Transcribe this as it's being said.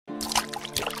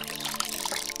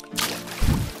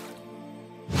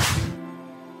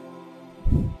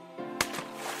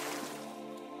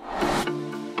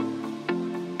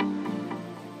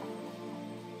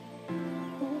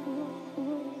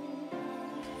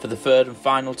For the third and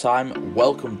final time,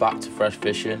 welcome back to Fresh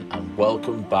Fishing and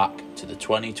welcome back to the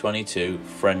 2022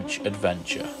 French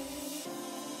Adventure.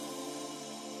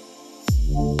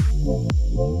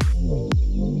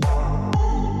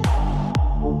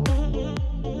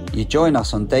 You join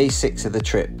us on day 6 of the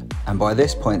trip, and by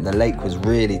this point the lake was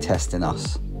really testing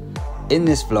us. In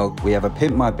this vlog we have a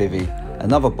Pimp My Bivvy,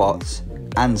 another bots,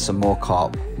 and some more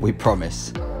carp, we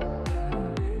promise.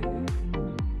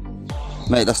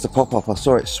 Mate, that's the pop-up, I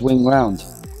saw it swing round.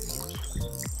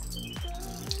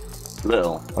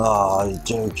 Little. Oh, you're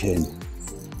joking.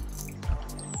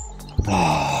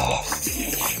 Oh,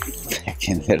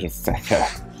 fucking little fecker.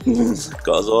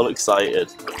 Got us all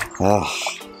excited. Oh.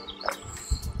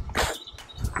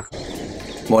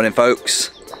 Morning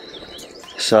folks.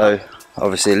 So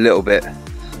obviously a little bit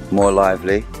more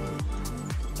lively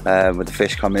with the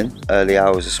fish coming early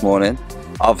hours this morning.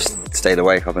 I've stayed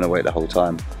awake, I've been awake the whole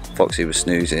time. Foxy was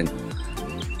snoozing.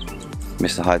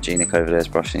 Mr. Hygienic over there is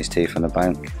brushing his teeth on the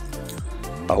bank.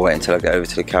 I'll wait until I get over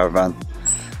to the caravan.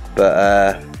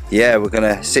 But yeah, we're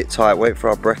gonna sit tight, wait for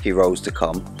our brekkie rolls to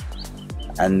come,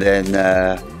 and then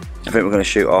I think we're gonna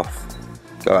shoot off,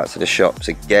 go out to the shops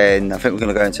again. I think we're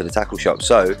gonna go into the tackle shop.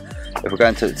 So if we go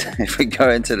into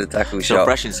the tackle shop, so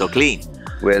fresh and so clean.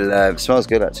 We'll it smells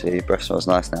good actually. Your breath smells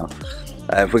nice now.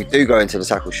 If we do go into the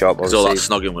tackle shop, obviously, all that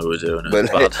snogging we were doing, we'll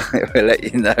let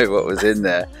you know what was in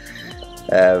there,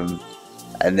 and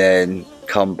then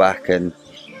come back and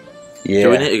yeah. Do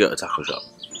we need to go to the tackle shop?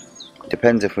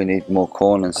 Depends if we need more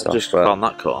corn and stuff. I just found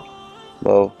that corn.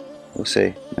 Well, we'll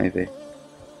see. Maybe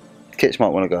Kitch might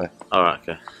want to go. All right,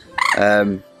 okay.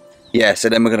 Yeah. So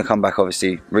then we're going to come back,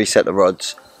 obviously, reset the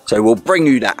rods. So we'll bring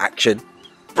you that action.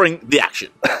 Bring the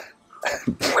action.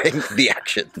 Bring the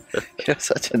action. You're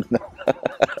such a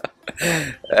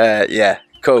yeah,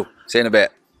 cool. See you in a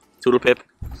bit. Toodle pip.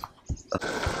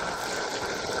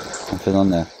 Nothing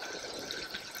on there.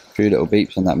 A few little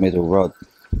beeps on that middle rod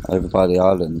over by the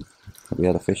island that we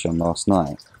had a fish on last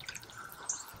night.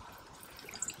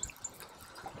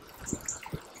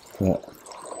 But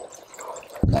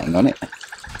nothing on it.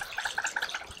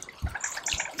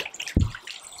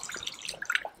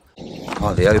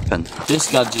 Oh, the open.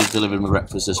 This gadget's delivered my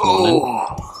breakfast this morning.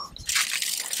 Oh.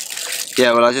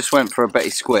 Yeah, well, I just went for a Betty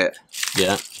Squid.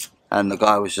 Yeah. And the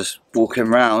guy was just walking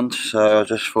round, so I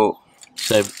just thought...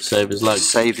 Save his legs.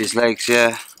 Save his legs,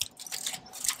 yeah.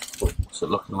 What's it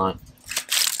looking like?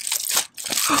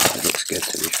 Oh, it looks good,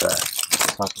 to be fair.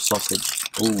 Like a sausage.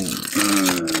 Ooh.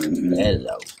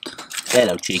 Hello.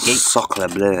 Hello, cheeky. Sacre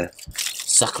bleu.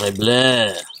 Sacre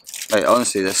bleu. Mate,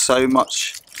 honestly, there's so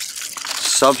much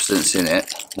substance in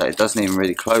it that it doesn't even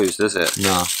really close, does it?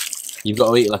 No. You've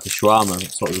got to eat it like a shawarma,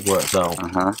 that's what we've worked out.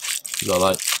 You've got to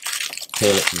like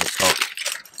peel it from the top.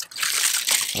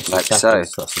 That's like the so.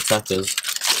 That's the techers.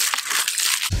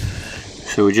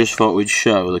 So we just thought we'd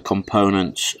show the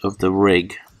components of the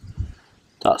rig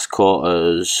that's caught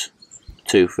us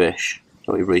 2 fish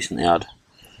that we recently had.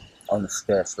 On a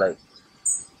scarce lake.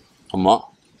 On what?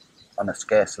 On a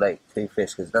scarce lake, 2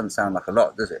 fish, because it doesn't sound like a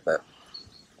lot, does it? But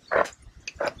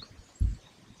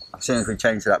as soon as we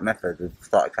changed to that method, we've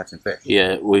started catching fish.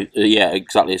 Yeah, yeah,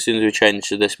 exactly. As soon as we changed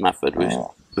to this method,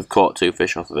 we've caught 2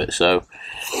 fish off of it. So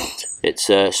it's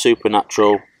a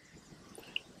supernatural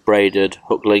braided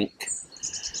hook link.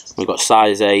 We've got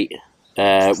size 8.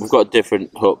 We've got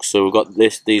different hooks. So we've got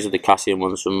this. These are the Cassian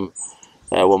ones from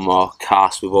one more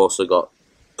cast. We've also got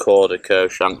Corda,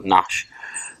 Curve Shank, Nash,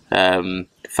 Fan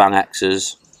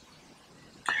X's,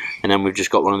 and then we've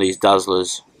just got one of these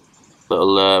Dazzlers,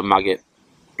 little maggot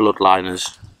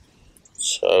bloodliners.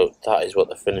 So that is what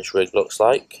the finished rig looks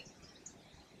like.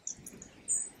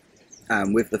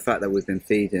 And with the fact that we've been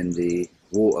feeding the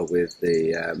water with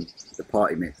the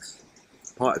party mix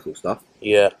particle stuff,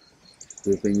 yeah,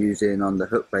 we've been using on the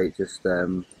hook bait just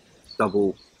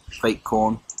double fake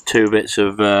corn, 2 bits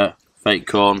of fake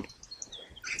corn,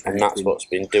 and that's what's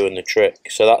been doing the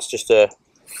trick. So that's just a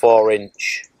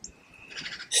 4-inch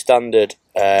standard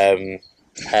hair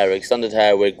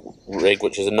rig,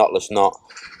 which is a knotless knot,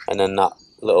 and then that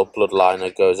little blood liner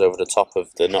goes over the top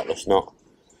of the knotless knot.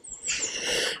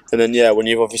 And then yeah, when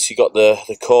you've obviously got the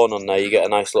corn on there, you get a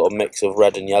nice little mix of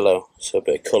red and yellow, so a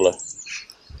bit of colour.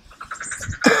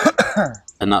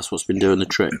 And that's what's been doing the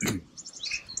trick.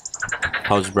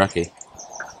 How's brekkie?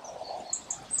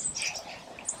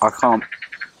 I can't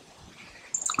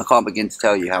begin to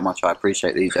tell you how much I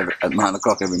appreciate these at 9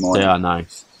 o'clock every morning. They are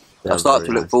nice. I start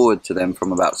to look forward to them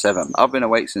from about 7. I've been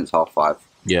awake since 5:30.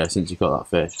 Yeah, since you got that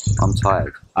fish. I'm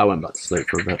tired. I went back to sleep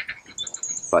for a bit.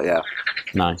 But yeah.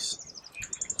 Nice.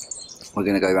 We're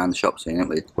going to go around the shop soon, aren't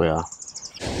we? We are.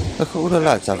 Look at all the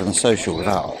lads having a social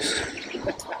without us.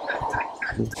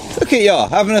 Look at you,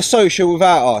 having a social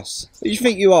without us. Who do you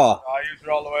think you are? Oh,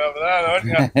 you're all the way over there, aren't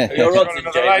you? Are your rods in,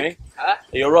 Jamie? Huh?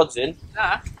 Are your rods in?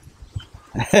 Nah.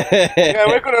 Yeah,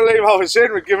 we're going to leave ours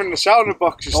in. We're giving the sounder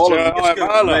boxes all to me, I'll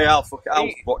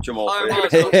watch them all for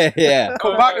you. Yeah.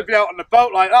 Come back and be out on the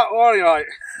boat like that, won't you? Like?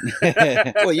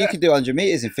 Well, you could do 100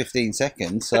 metres in 15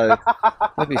 seconds, so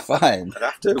that'd be fine. I'd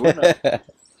have to, wouldn't I?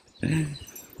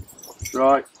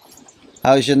 Right.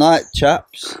 How was your night,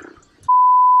 chaps?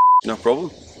 No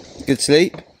problem. Good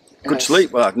sleep? Good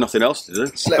sleep. Well, I had nothing else to do.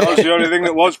 That was the only thing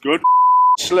that was good.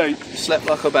 Sleep. Slept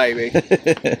like a baby.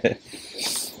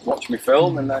 Watch me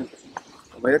film and then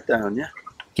put my head down, yeah.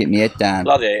 Get my head down.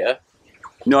 Gladiator?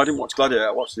 No, I didn't watch Gladiator,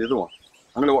 I watched the other one.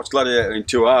 I'm going to watch Gladiator in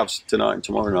 2 halves tonight and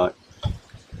tomorrow night.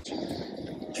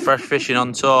 Fresh fishing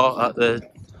on tour at the...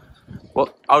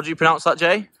 What? How do you pronounce that,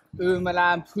 Jay?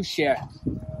 Umalan Pusher.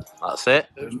 That's it.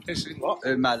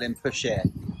 Malin Pusher.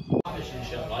 Fishing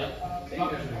shop, like.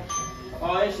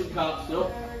 Oh, here's some carp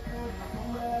stuff.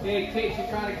 Here, kids, you're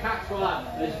trying to catch one.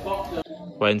 There's box.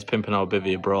 Wayne's pimping our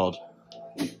bivvy abroad.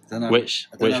 Which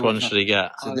one should he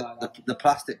get? So the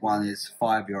plastic one is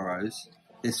 €5.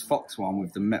 This Fox one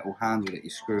with the metal handle that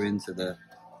you screw into the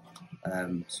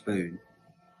spoon,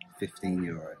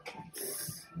 €15.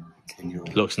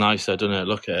 €10. Looks nicer, doesn't it?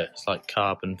 Look at it. It's like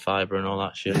carbon fibre and all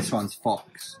that shit. This one's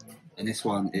Fox, and this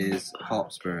one is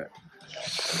Carp Spirit.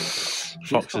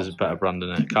 Fox is a better brand,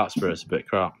 isn't it? Carp Spirit's a bit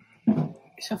crap.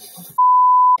 It's a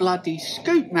bloody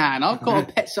scoop, man. I've got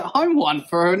a Pets at Home one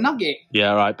for a nugget.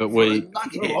 Yeah, right, but we...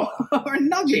 For a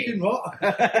nugget? What?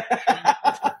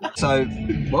 So,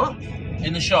 what?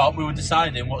 In the shop, we were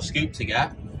deciding what scoop to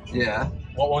get. Yeah.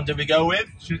 What one did we go with?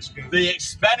 The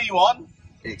expenny one.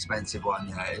 The expensive one,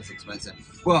 yeah, it is expensive.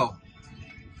 Well,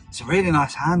 it's a really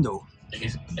nice handle. It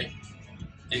is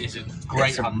a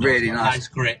great handle. Really nice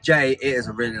grip. Jay, it is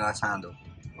a really nice handle.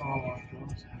 Oh my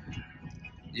God.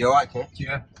 You alright, kid?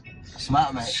 Yeah.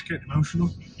 Smart, mate. Just getting emotional.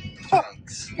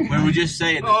 Thanks. We were just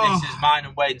saying that this is mine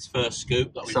and Wayne's first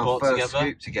scoop that we bought together.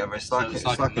 Scoop together. It's like, it's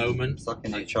like a moment. It's like a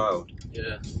new child.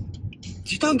 Yeah.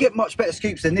 You don't get much better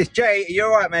scoops than this. Jay, are you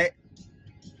alright, mate?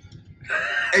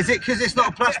 Is it because it's not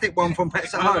a plastic one from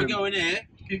Pets at Home? We're going here.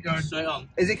 Keep going straight on.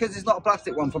 Is it because it's not a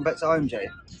plastic one from Pets at Home, Jay?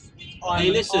 I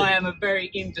am a very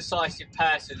indecisive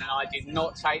person, and I did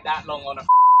not take that long on a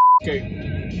scoop.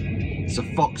 It's a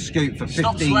Fox scoop for 15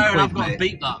 Stop swearing, quid, I've got mate. to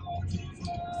beat that.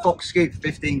 Fox scoop for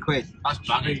 15 quid. That's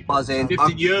banging. Buzzing.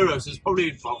 15 euros, it's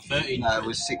probably about 13. No, it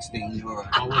was €16.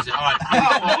 Oh, was it?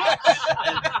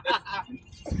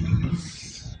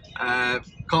 Alright.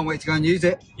 Can't wait to go and use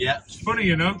it. Yeah. It's funny,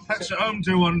 you know. Pets at Home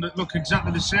do one that look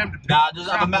exactly the same. Nah, it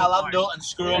doesn't have a metal handle and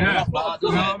screw on off like that, You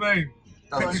does know it? what I mean?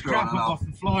 Pick the crap up off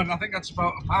and fly, and I think that's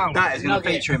about £1. That is going to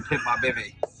feature in Pimp My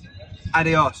Bivvy.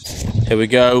 Adios. Here we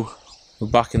go. We're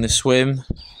back in the swim.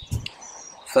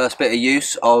 First bit of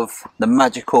use of the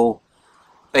magical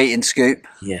baiting scoop.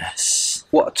 Yes.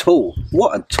 What a tool.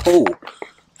 What a tool.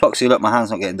 Foxy, look, my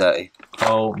hand's not getting dirty.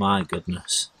 Oh my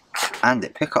goodness. And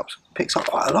it picks up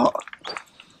quite a lot.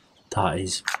 That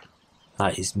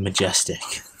is majestic.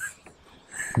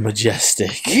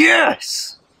 Majestic.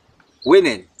 Yes!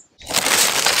 Winning.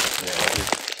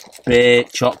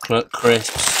 Bit, chocolate,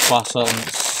 crisps,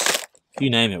 croissants. You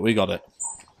name it, we got it.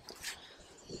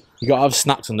 You got to have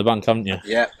snacks on the bank, haven't you?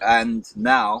 Yeah, and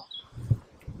now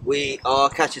we are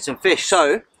catching some fish.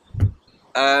 So,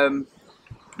 a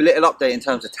little update in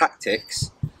terms of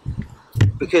tactics.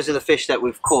 Because of the fish that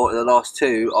we've caught in the last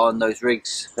two on those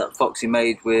rigs that Foxy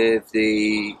made with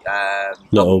the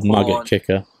little maggot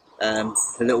kicker. The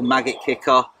little maggot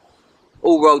kicker.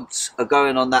 All rods are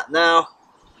going on that now,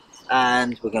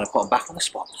 and we're going to put them back on the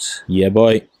spots. Yeah,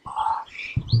 boy.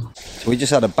 So we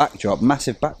just had a backdrop,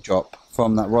 massive backdrop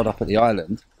from that rod up at the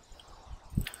island,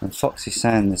 and Foxy's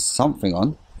saying there's something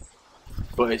on.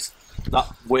 But it's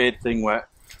that weird thing where...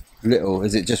 Little,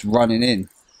 is it just running in?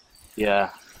 Yeah.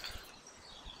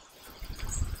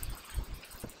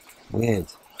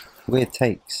 Weird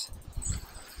takes.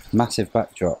 Massive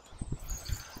backdrop.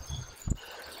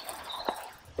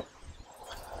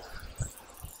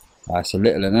 It's a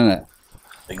little one, isn't it?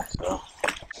 I think so.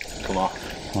 Come on.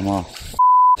 Come on.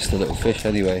 Just a little fish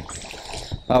anyway.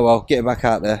 Oh well, get it back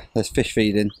out there. There's fish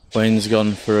feeding. Wayne's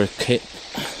gone for a kip.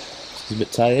 He's a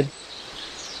bit tired.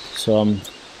 So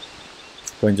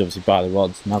Wayne's obviously by the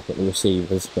rods and I've got the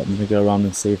receivers, but I'm going to go around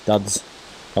and see if how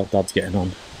Dad's getting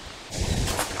on.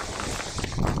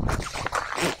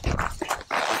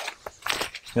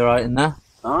 You alright in there?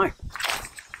 Aye.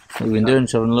 What have you been doing?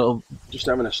 Just having a little... Just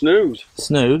having a snooze.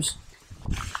 Snooze?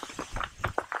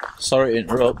 Sorry to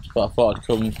interrupt, but I thought I'd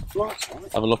come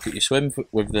have a look at your swim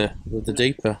with the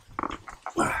deeper.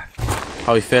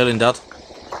 How are you feeling, Dad?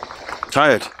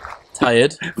 Tired?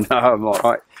 Tired? No, I'm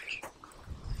alright.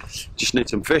 Just need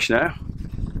some fish now.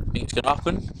 Think it's gonna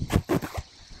happen?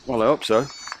 Well, I hope so.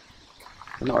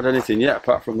 I've not had anything yet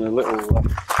apart from the little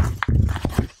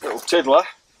tiddler.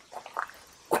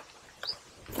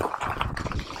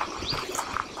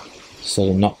 So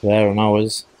the knock there on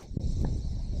ours.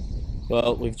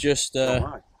 Well, we've just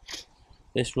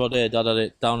this rod here, Dad had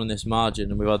it down in this margin,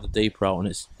 and we've had the deeper out, and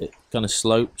it kind of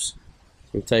slopes. So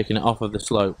we've taken it off of the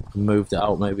slope and moved it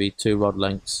out maybe 2 rod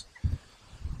lengths.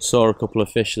 Saw a couple of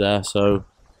fish there, so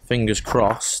fingers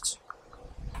crossed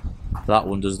that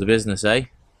one does the business, eh?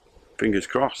 Fingers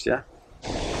crossed, yeah.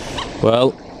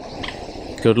 Well,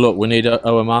 good luck. We need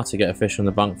OMR to get a fish on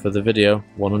the bank for the video,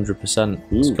 100%.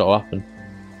 It's got to happen.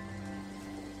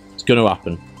 It's going to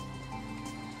happen.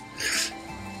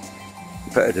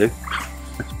 Better do.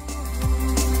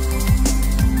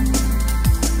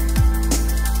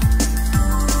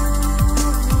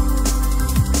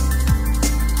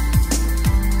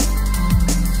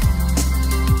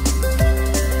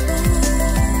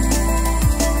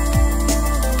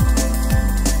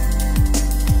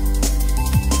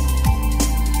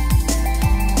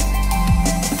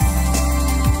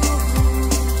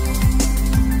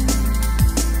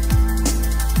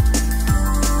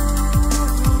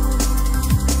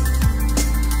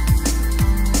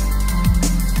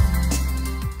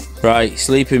 Right,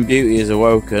 Sleeping Beauty is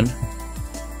awoken.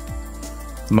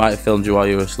 Might have filmed you while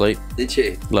you were asleep. Did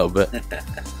you? A little bit.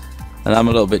 And I'm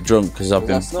a little bit drunk because I've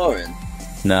been snoring?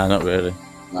 Nah, not really.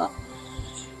 No.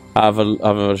 I've had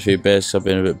a few beers, so I've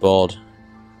been a bit bored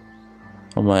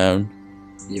on my own.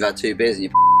 You've had 2 beers and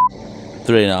you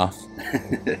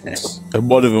 3.5. And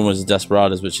one of them was a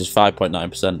Desperados, which is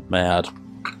 5.9%, may I add. Do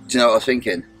you know what I was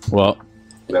thinking? What?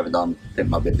 We haven't done Pimp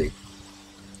My Billy.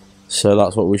 So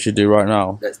that's what we should do right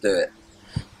now. Let's do it.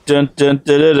 Dun dun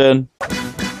dun dun dun.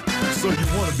 So you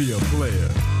want to be a player,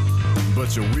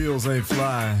 but your wheels ain't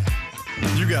flying.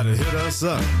 You gotta hit us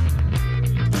up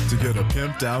to get a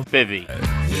pimped out Bivvy.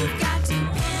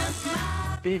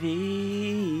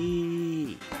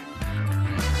 Bivvy.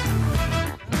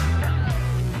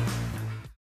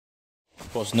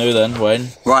 What's new then, Wayne?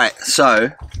 Right, so,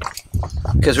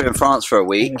 because we're in France for a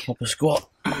week. Proper squat.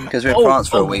 Because we're in France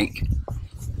for a week.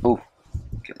 Oh,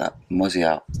 get that muzzy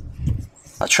out.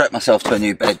 I trekked myself to a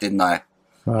new bed, didn't I?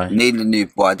 Right. Needed a new.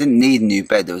 Well, I didn't need a new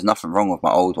bed. There was nothing wrong with my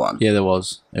old one. Yeah, there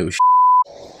was. It was.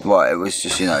 Well, it was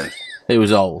just, you know. It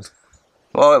was old.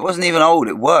 Well, it wasn't even old.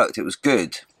 It worked. It was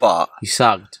good, but You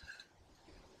sagged.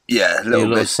 yeah, a You're a little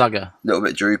little bit, sagger. little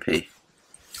bit droopy.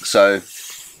 So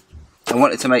I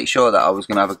wanted to make sure that I was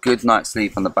going to have a good night's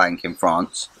sleep on the bank in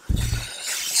France.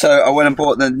 So I went and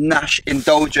bought the Nash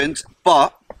Indulgence,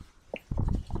 but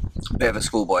a bit of a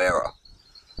schoolboy error.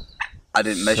 I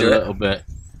didn't measure a it. little bit.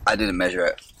 I didn't measure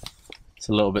it. It's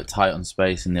a little bit tight on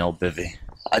space in the old bivvy.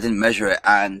 I didn't measure it,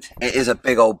 and it is a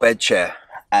big old bed chair.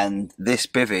 And this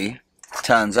bivvy,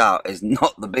 turns out, is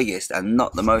not the biggest and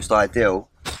not the most ideal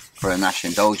for a Nash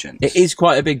Indulgence. It is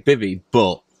quite a big bivvy,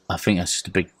 but I think that's just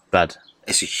a big bed.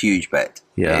 It's a huge bed.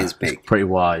 Yeah, it is big. It's pretty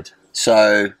wide.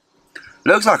 So,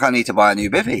 looks like I need to buy a new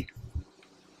bivvy.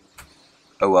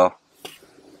 Oh well.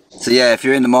 So yeah, if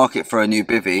you're in the market for a new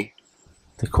bivvy,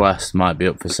 The Quest might be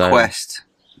up for sale. Quest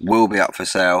will be up for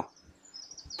sale.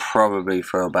 Probably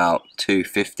for about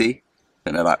 $250.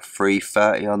 And they're like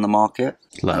 $330 on the market.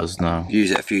 Let us know.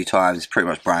 Use it a few times. It's pretty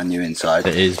much brand new inside.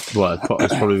 It is. Well,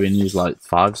 it's probably been used like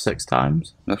 5-6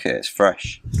 times. Look at it, it's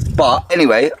fresh. But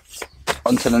anyway,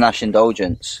 onto the Nash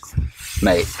Indulgence,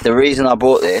 mate. The reason I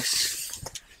bought this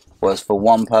was for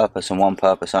one purpose and one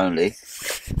purpose only.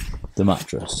 The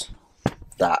mattress.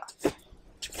 That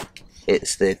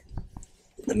it's the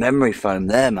memory foam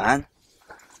there, man.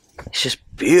 It's just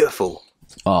beautiful.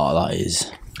 Oh, that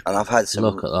is. And I've had some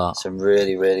Look at that. some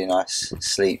really nice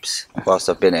sleeps whilst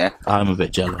I've been here. I'm a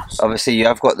bit jealous. Obviously, you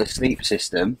have got the sleep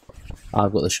system.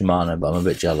 I've got the Shimano, but I'm a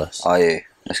bit jealous. Are you?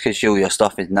 That's because all your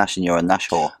stuff is Nash and you're a Nash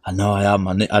whore. I know I am.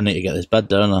 I need to get this bed,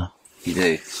 don't I? You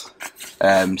do.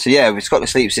 So yeah, it's got the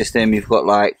sleep system. You've got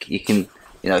like you can,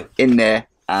 you know, in there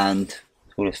and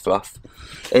all this fluff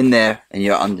in there, and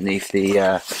you're underneath the.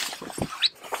 I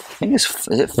think it's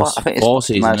is it 5? I think it's 4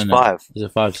 season. no, it's 5. Is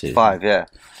it 5 season? 5, yeah.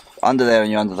 Under there, and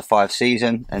you're under the 5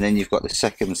 season, and then you've got the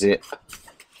second zip,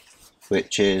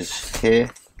 which is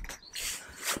here.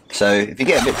 So if you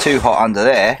get a bit too hot under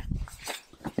there,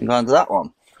 you can go under that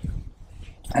one.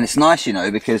 And it's nice, you know,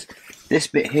 because this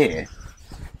bit here,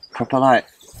 proper like,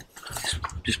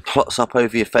 just plots up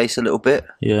over your face a little bit.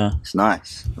 Yeah. It's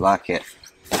nice. I like it.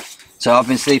 So I've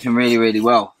been sleeping really, really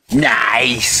well.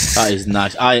 Nice. That is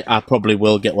nice. I probably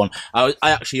will get one. I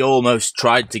actually almost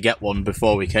tried to get one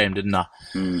before we came, didn't I?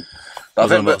 I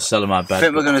was about selling my bed. I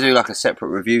think we're going to do like a separate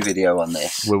review video on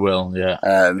this. We will,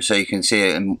 yeah. So you can see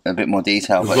it in a bit more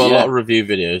detail. We've got a lot of review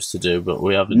videos to do, but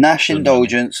we haven't. Nash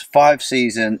Indulgence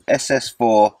 5-season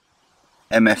SS4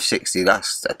 MF60.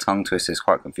 That's a tongue twister. It's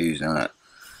quite confusing, isn't it?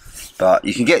 But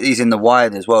you can get these in the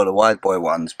wide as well, the wide boy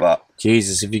ones. But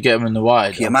Jesus, if you get them in the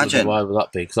wide, can you imagine? How wide would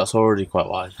that be? Because that's already quite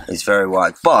wide. It's very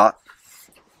wide, but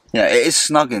yeah, it is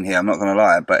snug in here. I'm not going to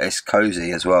lie, but it's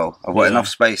cozy as well. I've got enough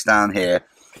space down here.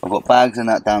 I've got bags and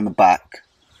that down the back,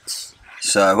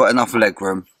 so I've got enough leg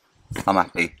room. I'm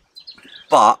happy,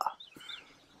 but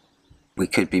we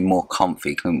could be more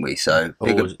comfy, couldn't we? So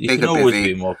you can always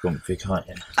be more comfy, can't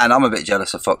you? And I'm a bit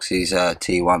jealous of Foxy's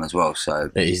T1 as well.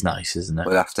 So it is nice, isn't it?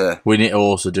 We'll have to. We need to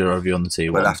also do a review on the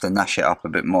T1. We'll have to Nash it up a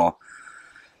bit more.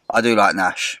 I do like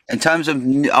Nash. In terms of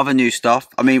other new stuff,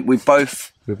 I mean, we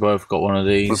both got one of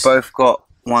these. We've both got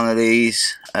one of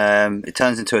these. It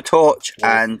turns into a torch,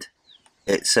 and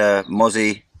it's a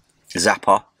Mozzie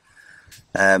Zapper.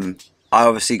 I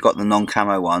obviously got the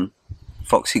non-camo one.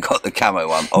 Foxy got the camo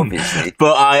one, obviously.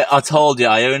 But I told you,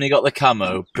 I only got the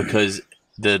camo because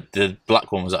the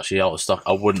black one was actually out of stock.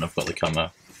 I wouldn't have got the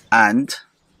camo. And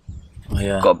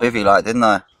got a bivvy light, didn't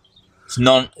I? It's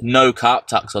no carp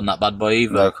tax on that bad boy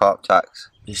either. No carp tax.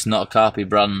 It's not a carpy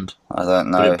brand. I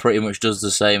don't know. But it pretty much does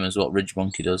the same as what Ridge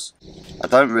Monkey does. I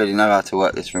don't really know how to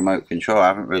work this remote control. I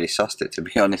haven't really sussed it, to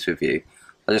be honest with you.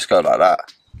 I just go like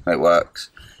that. It works.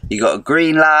 You got a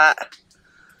green light,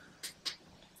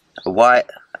 a white,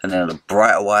 and then a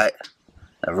brighter white,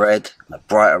 a red, a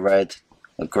brighter red,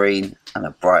 a green, and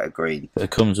a brighter green. It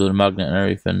comes with a magnet and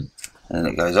everything. And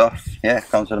then it goes off. Yeah, it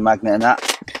comes with a magnet and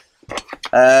that.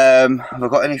 Have I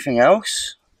got anything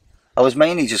else? I was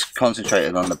mainly just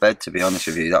concentrating on the bed, to be honest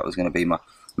with you. That was going to be my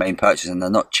main purchase, and they're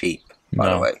not cheap,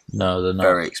 by the way. No, they're not.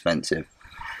 Very expensive.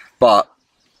 But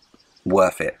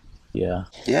worth it. Yeah.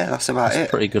 Yeah, that's about it. It's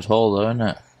a pretty good haul though, isn't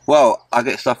it? Well, I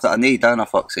get stuff that I need, don't I,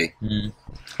 Foxy?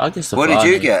 I get stuff what that did I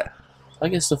you need. get? I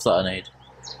get stuff that I need.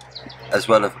 As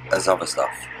well as other stuff?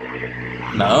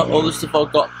 No, all the stuff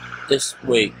I got this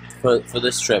week for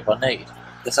this trip I need.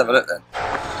 Let's have a look then.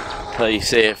 So you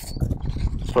see if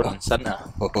front and centre.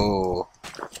 Oh.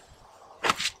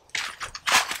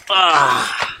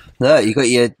 Look, you got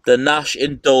your... The Nash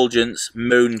Indulgence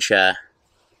Moon Chair.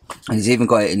 And he's even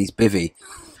got it in his bivvy.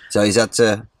 So he's had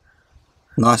to...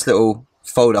 Nice little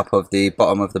fold up of the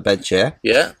bottom of the bed chair.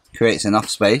 Yeah. Creates enough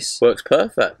space. Works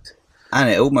perfect. And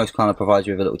it almost kind of provides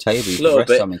you with a little table. You can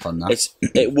rest something on that.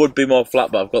 It would be more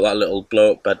flat, but I've got that little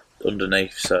blow-up bed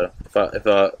underneath, so if I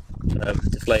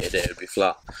deflated it, it would be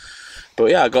flat.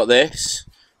 But yeah, I got this.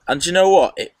 And do you know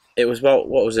what? It was about,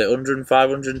 what was it, 105,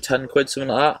 110 quid, something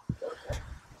like that?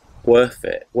 Worth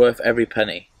it. Worth every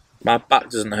penny. My back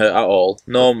doesn't hurt at all.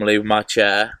 Normally with my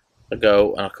chair, I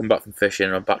go and I come back from fishing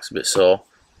and my back's a bit sore.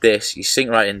 This, you sink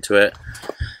right into it.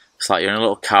 It's like you're in a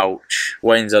little couch.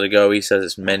 Wayne's had a go, he says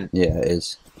it's mint. Yeah, it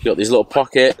is. You got these little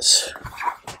pockets.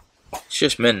 It's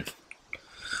just mint.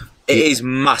 It is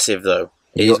massive though.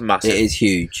 It is massive. It is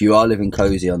huge. You are living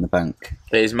cosy on the bank.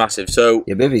 It is massive. So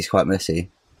your bivvy's quite messy.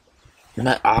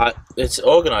 It's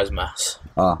organised mess.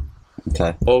 Ah,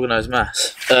 okay. Organised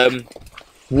mess.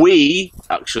 We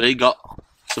actually got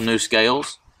some new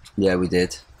scales. Yeah, we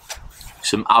did.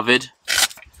 Some Avid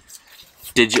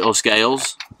digital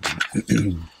scales.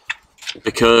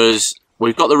 Because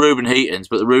we've got the Reuben Heatons,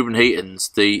 but the Reuben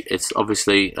Heatons, it's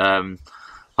obviously like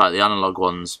the analogue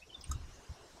ones,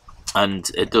 and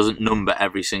it doesn't number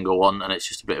every single one, and it's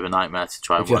just a bit of a nightmare to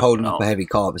try. If you're holding up a heavy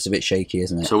carp, it's a bit shaky,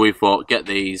 isn't it? So we thought, get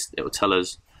these; it will tell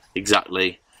us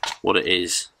exactly what it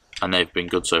is, and they've been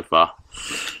good so far.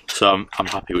 So I'm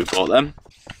happy we bought them.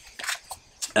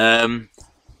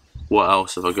 What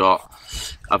else have I got?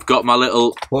 I've got my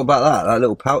little... What about that? That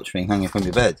little pouch thing hanging from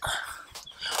your bed?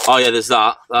 Oh yeah, there's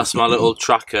that. That's my little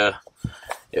tracker.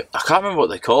 I can't remember what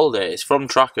they called it. It's from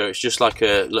Tracker. It's just like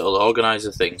a little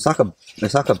organizer thing. It's like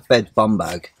a bed bum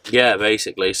bag. Yeah,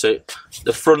 basically. So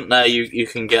the front there, you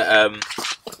can get. I've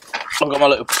got my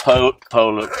little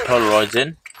Polaroids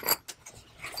in,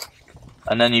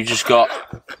 and then you've just got.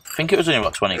 I think it was only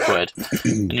about 20 quid,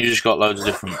 and you just got loads of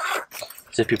different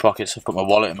zippy pockets. I've got my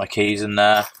wallet and my keys in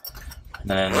there, and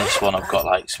then in this one I've got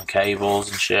like some cables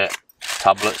and shit,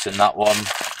 tablets in that one.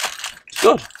 It's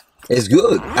good. It's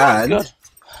good, and. It's good.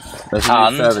 As we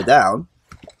move further down,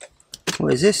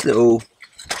 what is this little...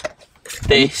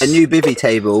 This a new bivvy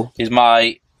table. Is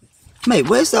my... Mate,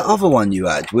 where's that other one you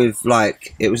had with,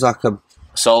 like, it was like a...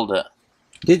 Sold it.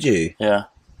 Did you? Yeah.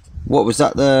 What was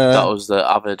that? That was the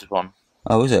Avid one.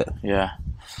 Oh, was it? Yeah.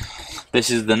 This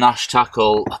is the Nash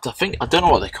Tackle. I don't know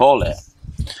what they call it.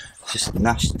 Just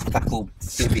Nash Tackle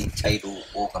bivvy table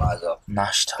organizer.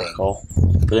 Nash Tackle.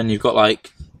 But then you've got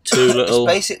like two little.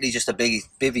 It's basically just a big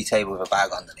bivvy table with a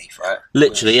bag underneath, right?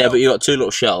 Literally, yeah. But you've got two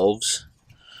little shelves,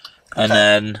 and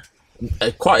then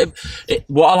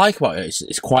what I like about it is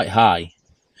it's quite high.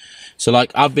 So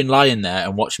like I've been lying there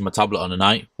and watching my tablet on the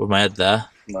night with my head there.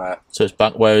 Right. So it's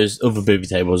back, whereas other bivvy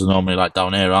tables are normally like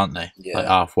down here, aren't they? Yeah. Like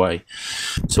halfway.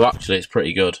 So actually it's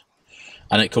pretty good.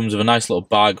 And it comes with a nice little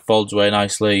bag, folds away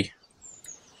nicely.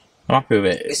 I'm happy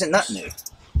with it. Isn't that new?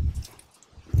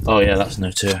 Oh yeah, that's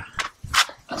new too.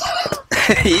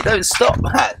 You don't stop,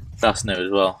 man. That's new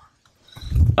as well.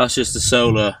 That's just a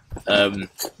solar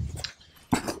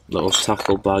little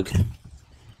tackle bag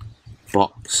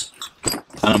box.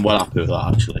 And I'm well happy with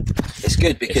that actually. It's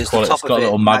good because it's got a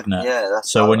little magnet.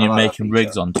 That's so when you're making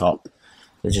rigs on top,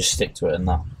 they just stick to it and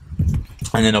that.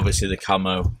 And then obviously the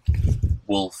camo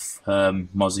wolf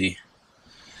Mozzie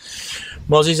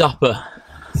zapper.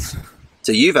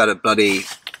 So you've had a bloody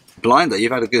blinder.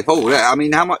 You've had a good haul. I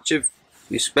mean, how much have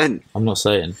you spent? I'm not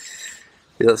saying.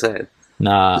 You're not saying.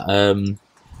 Nah.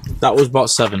 That was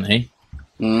about 70.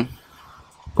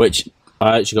 Which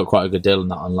I actually got quite a good deal on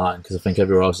that online because I think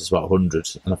everywhere else is about 100,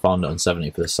 and I found it on 70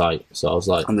 for the site. So I was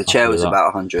like, and the chair was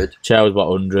about 100. Chair was about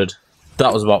 100.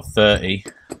 That was about 30.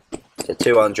 So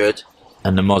 200.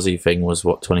 And the Mozzie thing was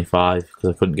what, 25 because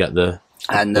I couldn't get the.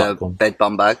 And the bed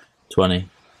bum bag. 20.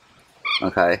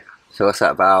 Okay, so what's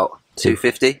that about?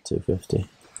 250. 250.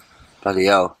 Bloody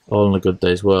hell! All in a good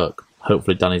day's work.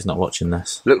 Hopefully Danny's not watching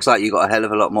this. Looks like you got a hell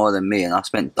of a lot more than me, and I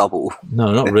spent double.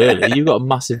 No, not really. You got a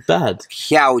massive bed.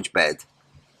 Huge bed.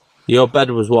 Your bed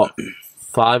was what,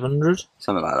 500?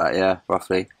 Something like that, yeah,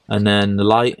 roughly. And then the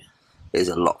light? It is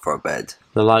a lot for a bed.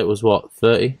 The light was what,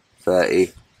 30?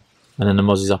 30. And then the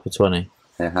Mozzie's up at 20.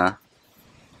 Uh-huh.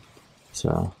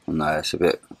 So. No, it's a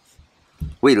bit.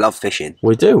 We love fishing.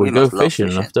 We do. We go fishing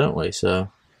enough, don't we?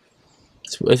 So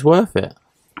it's worth it.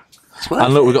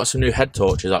 And look, we got some new head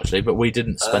torches actually, but we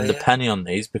didn't spend a penny on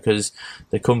these because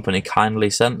the company kindly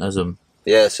sent us them.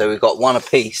 Yeah, so we got one a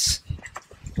piece.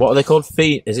 What are they called?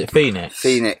 Is it Phoenix?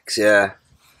 Phoenix, yeah.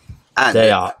 And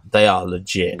they are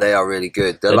legit. They are really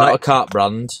good. They're like, not a carp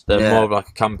brand. They're more of like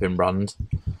a camping brand.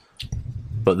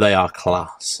 But they are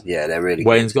class. Yeah, they're really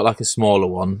Wayne's good. got like a smaller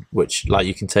one, which like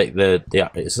you can take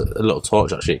it's a little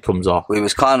torch actually, it comes off. We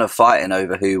was kind of fighting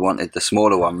over who wanted the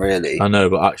smaller one really. I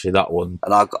know, but actually that one.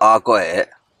 And I got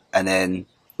it, and then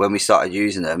when we started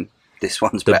using them, this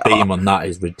one's better. The beam on that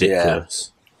is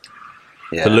ridiculous.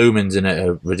 Yeah. The lumens in it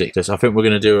are ridiculous. I think we're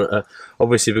going to do,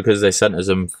 obviously because they sent us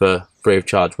them for free of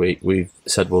charge, we've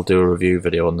said we'll do a review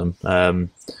video on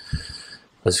them.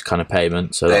 As kind of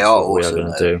payment, so that's what we are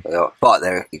going to do. They are, but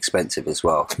they're expensive as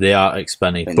well. They are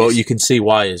expensive, but you can see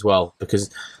why as well, because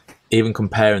even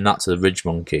comparing that to the Ridge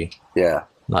Monkey,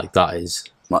 like that is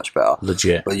much better,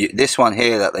 legit. But this one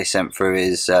here that they sent through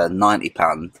is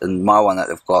 £90, and my one that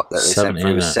they've got that they sent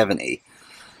through is 70.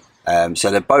 So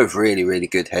they're both really, really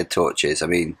good head torches. I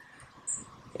mean,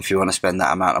 if you want to spend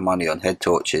that amount of money on head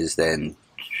torches, then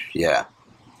yeah.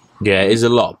 Yeah, it is a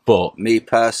lot, but me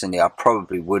personally, I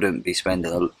probably wouldn't be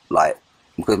spending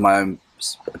because my own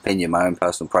opinion, my own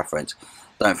personal preference.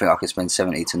 Don't think I could spend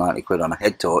 70 to 90 quid on a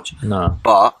head torch. No,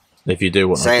 but if you do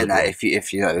want saying that, if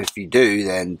you do,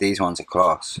 then these ones are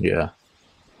class. Yeah,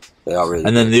 they are really.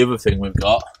 And then the other thing we've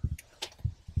got.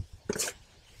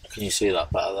 Can you see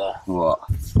that better there? What?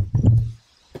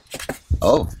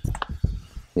 Oh,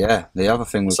 yeah. The other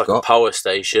thing we've got a power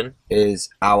station is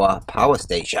our power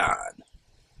station.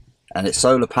 And it's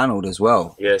solar panelled as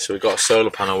well. Yeah, so we've got a solar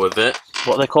panel with it.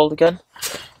 What are they called again?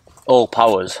 All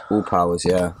Powers. All Powers,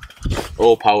 yeah.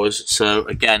 All Powers. So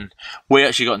again, we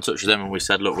actually got in touch with them and we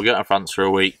said, look, we're going to France for a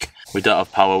week. We don't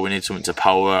have power. We need something to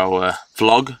power our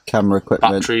vlog. Camera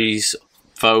equipment. Batteries,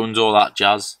 phones, all that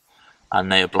jazz.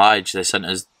 And they obliged. They sent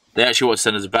us. They actually wanted to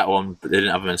send us a better one, but they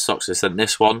didn't have them in stock, so they sent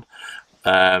this one.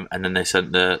 And then they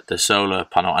sent the solar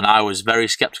panel. And I was very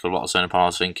sceptical about the solar panel. I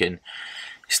was thinking,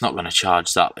 it's not going to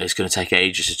charge that. It's going to take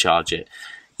ages to charge it.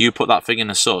 You put that thing in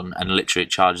the sun and literally it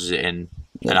charges it in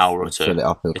an hour or two. Fill it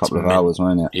up in a couple of hours,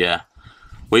 won't it? Yeah.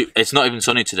 It's not even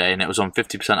sunny today and it was on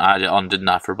 50%. I had it on, didn't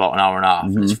I, for about an hour and a half.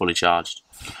 It's fully charged.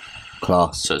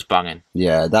 Class. So it's banging.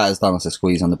 Yeah, that has done us a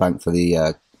squeeze on the bank for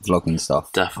the vlogging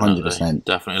stuff. Definitely. 100%.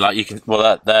 Definitely. Like you can,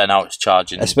 well, there now it's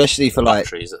charging. Especially for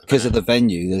because of the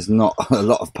venue, there's not a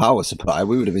lot of power supply.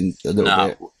 We would have been a little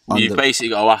bit. You've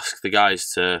basically got to ask the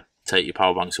guys to take your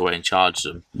power banks away and charge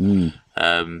them.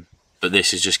 but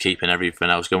this is just keeping everything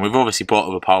else going. We've obviously bought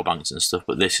other power banks and stuff,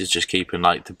 but this is just keeping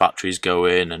like the batteries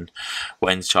going. And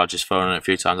Wayne's charged his phone on it a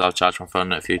few times. I've charged my phone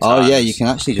on it a few times. Oh yeah, you can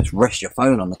actually just rest your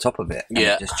phone on the top of it. And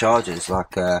yeah, it just charges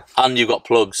like. And you've got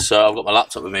plugs, so I've got my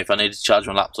laptop with me. If I needed to charge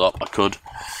my laptop, I could.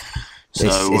 So,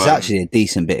 it's actually a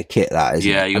decent bit of kit, that, isn't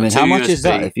it? Yeah, I mean, how much is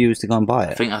that if you was to go and buy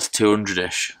it? I think that's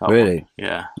 200-ish. Really?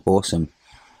 Yeah. Awesome.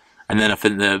 And then I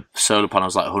think the solar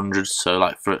panel's like 100, so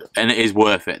like and it is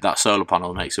worth it. That solar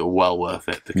panel makes it well worth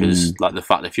it because like the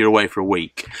fact that if you're away for a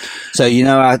week. So you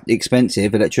know how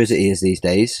expensive electricity is these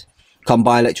days. Come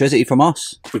buy electricity from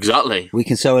us. Exactly. We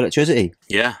can sell electricity.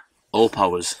 Yeah, all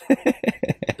powers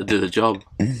to do the job.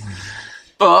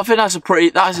 But I think that's a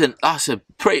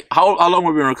pretty. How long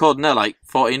have we been recording there? Like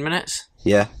 14 minutes.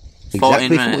 Yeah.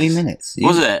 14 Exactly 14 minutes.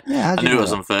 Was it? Yeah. I knew it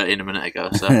was on 13 a minute ago.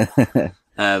 So.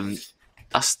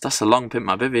 That's a long pimp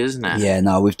my bivvy, isn't it? Yeah,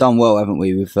 no, we've done well, haven't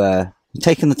we? We've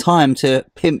taken the time to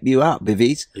pimp you out,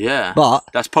 bivvies. Yeah, but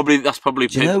that's probably. Do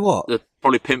you know what? That's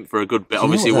probably pimp for a good bit. Do you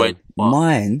Obviously, know what, Wayne.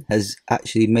 Mine has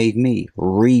actually made me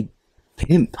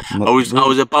re-pimp. I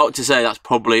was about to say that's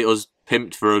probably us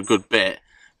pimped for a good bit,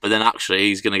 but then actually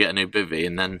he's going to get a new bivvy,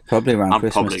 and then probably around I'm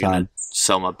Christmas probably time. going to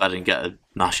sell my bed and get a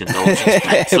Nash indulgence.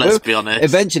 Let's be honest.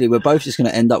 Eventually, we're both just going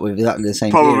to end up with exactly the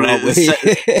same. Probably gear, aren't we?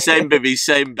 same bivvy,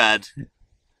 same bed.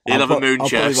 You'll have a moon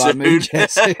chair soon.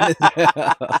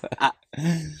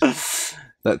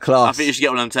 But class. I think you should get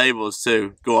one of them tables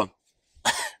too. Go on.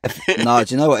 No,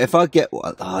 do you know what? If I get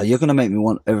one, you're going to make me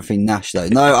want everything Nash though.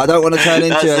 No, I don't want to turn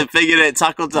into. That's the thing, innit?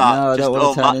 Tackle that. No, I don't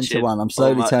want to turn into one. I'm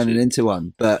slowly turning matching. into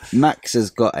one. But Max has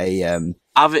got a.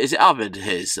 Avid, is it Avid?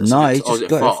 His? No,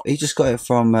 he just got it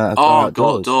from.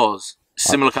 Doors.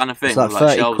 Similar kind of thing. It's like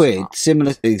 30 quid,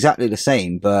 similar, exactly the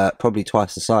same, but probably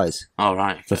twice the size. Oh,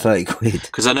 right. Okay. For 30 quid.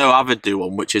 Because I know Avid do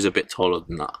one, which is a bit taller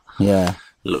than that. Yeah.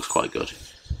 It looks quite good.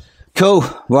 Cool.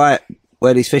 Right.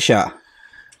 Where are these fish at?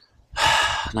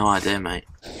 No idea, mate.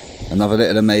 Another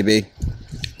little maybe.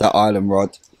 That island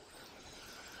rod.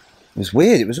 It was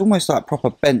weird. It was almost like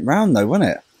proper bent round though, wasn't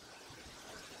it?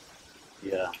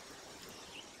 Yeah.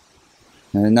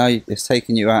 And now it's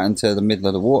taking you out into the middle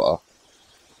of the water.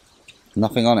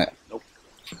 Nothing on it. Nope.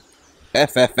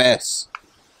 FFS.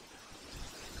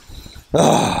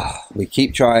 We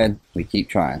keep trying. We keep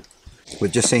trying. We've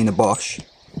just seen a Bosch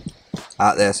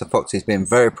out there, so Foxy's been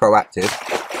very proactive.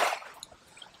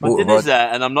 My dinner's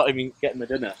there, and I'm not even getting the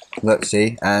dinner. Let's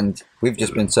see, and we've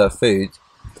just been served food.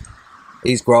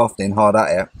 He's grafting hard at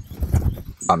it.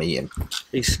 I'm eating.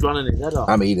 He's scrunning his head off.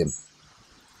 I'm eating.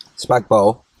 Spag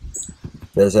bowl.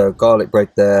 There's a garlic bread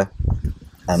there,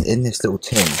 and in this little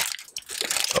tin.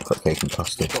 Chocolate cake and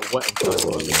custard. Got wet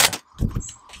and yeah.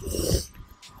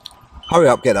 Hurry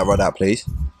up, get that rod out, please.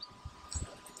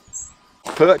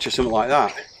 Purchase something like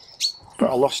that, but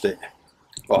I lost it.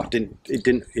 Oh, it didn't.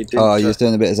 Oh, you was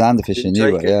doing a bit of zander fishing,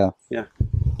 you were, yeah. Yeah.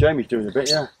 Jamie's doing a bit,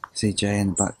 yeah. See Jay in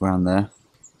the background there.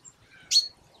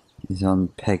 He's on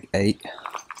peg 8.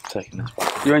 Taking this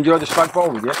back. You enjoyed the spag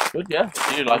bowl, did you? Good, yeah.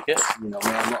 Do you like it? You know me,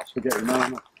 I'm not a spaghetti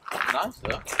man. Nice,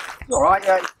 though. All right,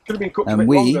 yeah. It could have been cooked a And bit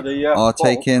we longer. The are bowl.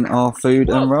 taking our food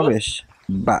and rubbish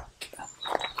back.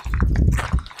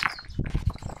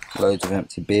 Loads of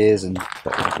empty beers and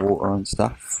bottles of water and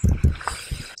stuff.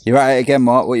 You're at it again,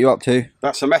 Mark. What are you up to?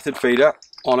 That's a method feeder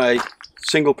on a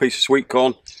single piece of sweet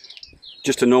corn.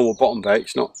 Just a normal bottom bait.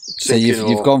 It's not. So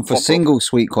you've gone for single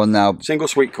sweet corn now. Single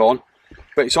sweet corn,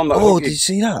 but it's on that. Oh, hook. did you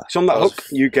see that? It's on that hook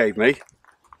you gave me,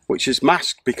 which is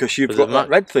masked because you've got that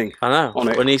red thing. I know. On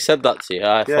it. When he said that to you,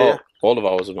 I thought all of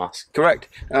ours were masked. Correct.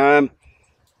 And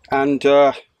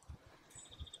the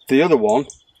other one,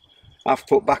 I've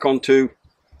put back onto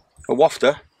a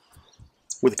wafter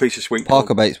with a piece of sweet corn.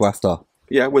 Parker baits wafter.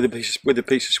 Yeah, with a piece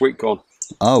of sweet corn.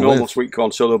 Oh, normal sweet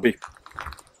corn. So there'll be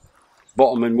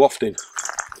bottom and wafting.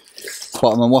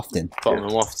 Bottom and wafting. Bottom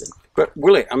and wafting. But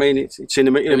will it? I mean, it's in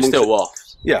the middle. It was still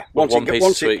waft. Yeah, once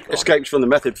it escapes from the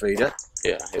method feeder.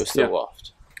 Yeah, it was still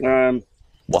waft.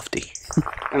 Wafty.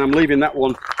 And I'm leaving that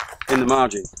one in the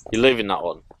margin. You're leaving that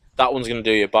one. That one's going to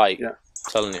do your bite. Yeah.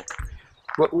 I'm telling you.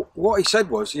 But what he said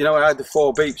was, you know, I had the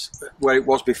 4 beeps where it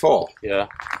was before. Yeah.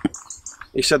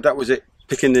 He said that was it,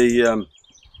 picking the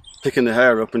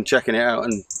hair up and checking it out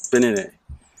and binning it.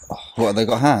 Oh, what, have they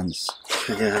got hands?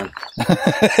 Yeah.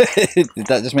 Did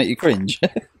that just make you cringe?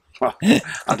 Well,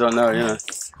 I don't know, you know.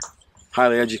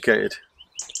 Highly educated.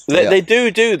 They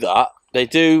do that. They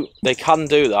can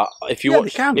do that. If you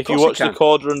watch the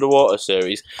Corder Underwater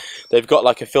series, they've got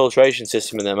like a filtration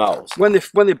system in their mouths. When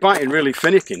they're biting really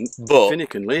finicking,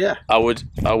 yeah. I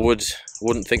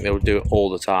wouldn't think they would do it all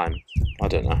the time. I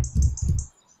don't know.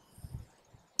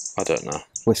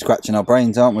 We're scratching our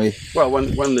brains, aren't we? Well,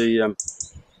 when the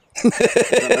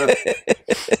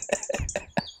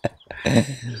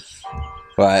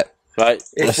Right. Right.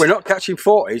 if we're not catching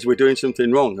 40s, we're doing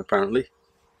something wrong, apparently.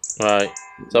 Right.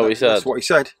 Is that what he said? That's what he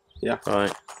said. Yeah.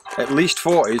 Right. At least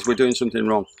 40s, we're doing something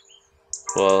wrong.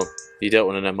 Well, you don't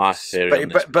want to know my theory.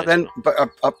 But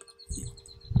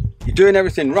you're doing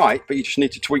everything right, but you just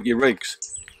need to tweak your rigs.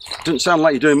 It doesn't sound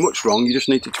like you're doing much wrong. You just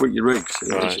need to tweak your rigs.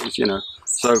 Right. It's, you know.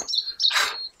 So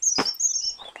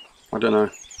I don't know.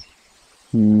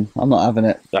 I'm not having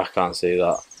it. I can't see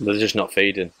that. They're just not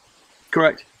feeding.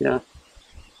 Correct. Yeah.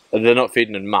 They're not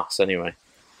feeding in mass anyway.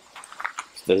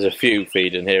 There's a few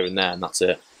feeding here and there, and that's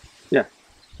it. Yeah.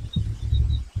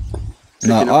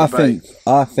 No, I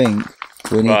think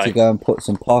we need to go and put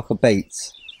some Parker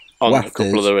baits on a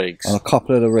couple of the rigs. On a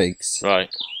couple of the rigs. Right.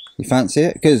 You fancy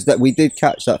it? Because we did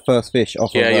catch that first fish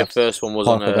off. Yeah, of your first one was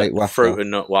on a fruit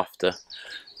and nut wafter.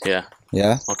 Yeah.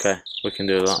 Yeah. Okay, we can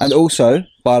do that. And also,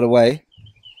 by the way,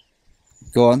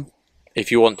 go on.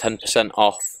 If you want 10%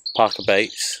 off Parker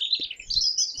baits,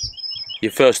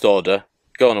 your first order,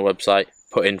 go on a website,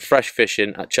 put in fresh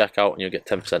fishing at checkout, and you'll get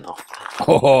 10% off.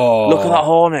 Oh, look at that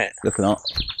hornet! Look at that.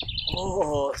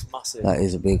 Oh, it's massive. That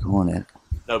is a big hornet.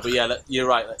 No, but yeah, you're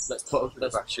right. Let's put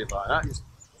Back shit like that. Just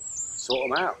sort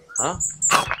them out. Huh?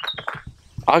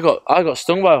 I got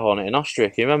stung by a hornet in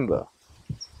Austria. You remember?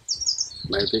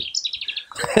 Maybe.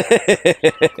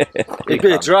 It'd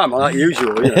be a drama like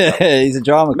usual. You know? He's a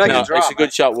drama queen. No, it's a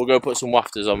good shot. We'll go put some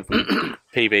wafters on from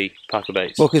PB Parker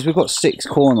baits. Well, because we've got 6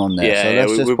 corn on there. Yeah,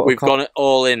 so yeah, we've gone it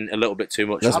all in a little bit too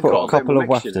much. Let's put a couple of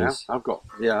wafters.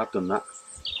 I've done that.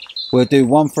 We'll do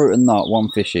 1 fruit and nut, 1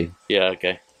 fishy. Yeah,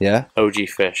 okay. Yeah? OG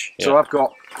fish. Yeah. So I've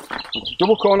got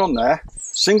double corn on there,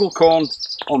 single corn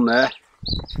on there,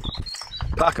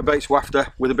 Parker baits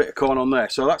wafter with a bit of corn on there.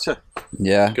 So that's a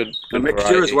good mixture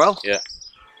variety as well. Yeah.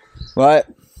 Right.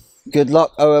 Good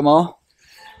luck, OMR.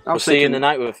 We'll see you in the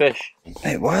night with a fish.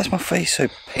 Mate, why is my face so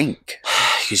pink?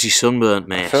 Because you're sunburnt,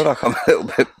 mate. I feel like I'm a little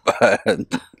bit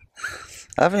burned.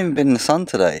 I haven't even been in the sun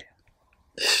today.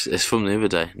 It's from the other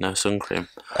day. No sun cream.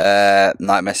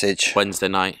 Night message. Wednesday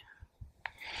night.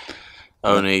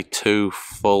 Only 2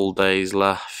 full days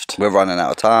left. We're running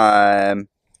out of time.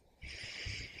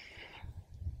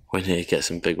 We need to get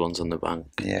some big ones on the bank.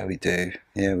 Yeah, we do.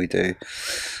 Yeah, we do.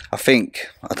 I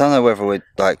don't know whether we'd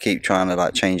keep trying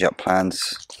to change up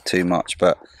plans too much,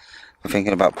 but I'm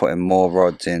thinking about putting more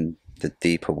rods in the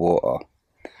deeper water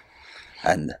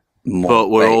and more. But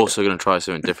we're bait. also going to try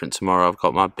something different tomorrow. I've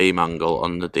got my beam angle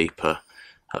on the deeper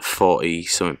at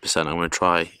 40-something%. I'm going to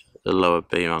try the lower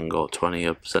beam angle at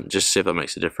 20%, just to see if that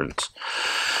makes a difference.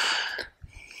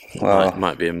 Well,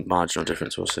 might be a marginal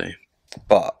difference. We'll see.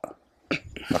 But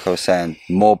like I was saying,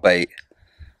 more bait,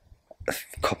 a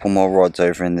couple more rods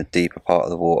over in the deeper part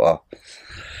of the water.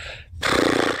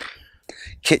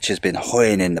 Kitch has been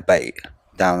hoying in the bait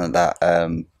down at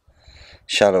that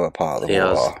shallower part of the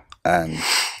water, and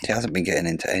he hasn't been getting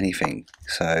into anything.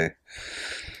 So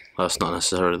that's not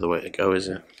necessarily the way to go, is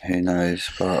it? Who knows?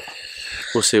 But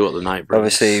we'll see what the night brings.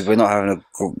 Obviously, we're not having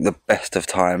the best of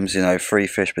times. 3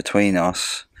 fish between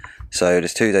us. So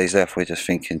there's 2 days left. We're just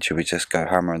thinking, should we just go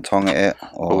hammer and tong at it?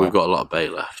 Or... But we've got a lot of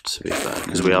bait left, to be fair,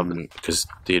 because we haven't. Because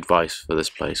the advice for this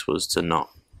place was to not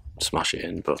smash it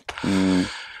in. But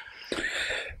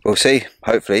we'll see.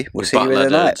 Hopefully, we'll see you in the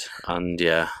night. And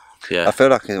yeah. I feel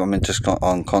like I'm just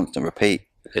on constant repeat.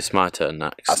 It's my turn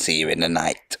next. I'll see you in the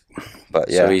night. But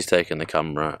yeah. So he's taking the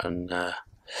camera, and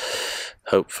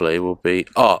hopefully we'll be.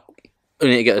 Oh, we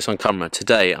need to get this on camera.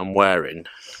 Today I'm wearing.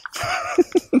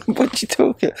 What you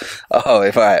talking? Oh,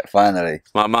 right, finally.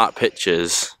 My Mark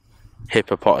Pictures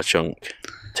Hippopotamus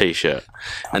t-shirt.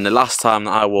 And the last time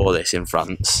that I wore this in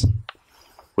France,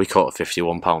 we caught a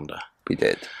 51-pounder. We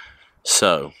did.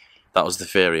 So that was the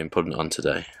theory in putting it on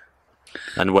today.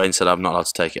 And Wayne said I'm not allowed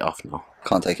to take it off now.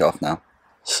 Can't take it off now.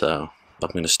 So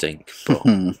I'm going to stink. But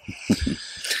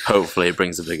hopefully it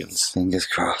brings the big ones. Fingers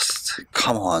crossed.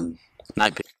 Come on.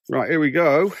 Night. Right, here we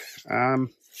go.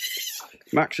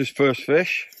 Max's first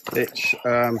fish. It's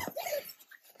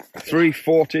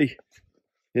 3:40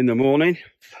 in the morning.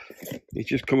 He's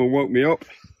just come and woke me up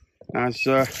as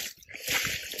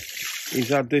he's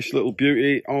had this little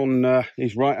beauty on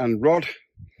his right hand rod.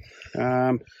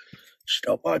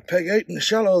 Stop by peg 8 in the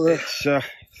shallow there. It's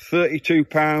 32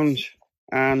 pounds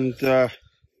and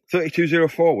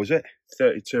 32.04 was it?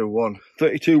 32.1.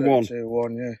 32.1.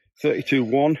 32.1, yeah.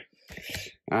 32.1.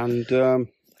 And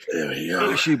there we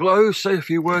go. here she blows. Say a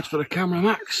few words for the camera,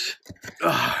 Max.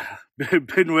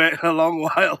 Been waiting a long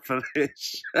while for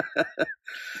this.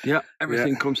 Yeah,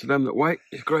 everything comes to them that wait.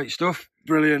 It's great stuff.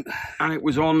 Brilliant. And it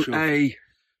was on a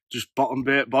Just bottom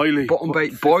bait boilie. Bottom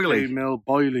bait boilie. 15 mil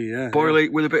boilie, yeah.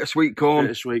 Boilie with a bit of sweet corn.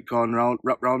 Bit of sweet corn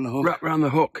wrapped round the hook. Wrapped round the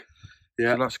hook.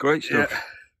 Yeah. So that's great stuff.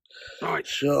 Yeah. Right.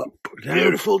 So,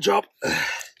 beautiful job.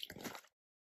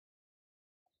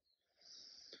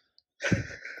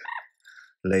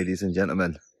 Ladies and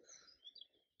gentlemen,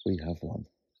 we have one.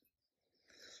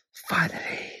 Finally.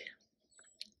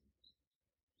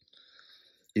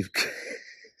 You've got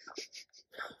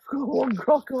one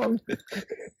crock on.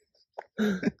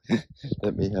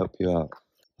 Let me help you out.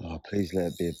 Oh, please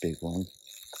let it be a big one.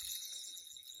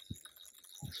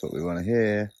 That's what we want to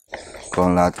hear. Go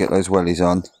on, lad, get those wellies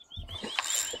on.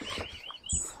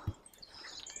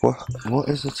 What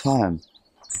is the time?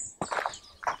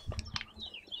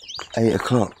 8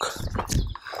 o'clock.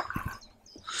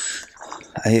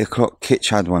 8 o'clock. Kitch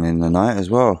had one in the night as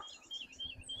well.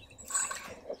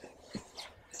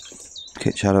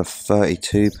 Kitch had a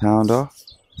 32-pounder.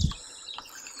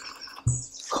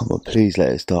 Come on, please let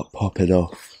it start popping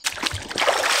off.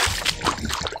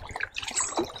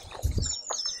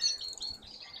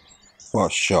 What a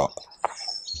shot.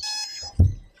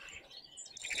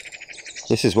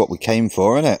 This is what we came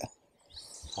for, isn't it?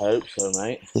 I hope so,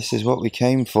 mate. This is what we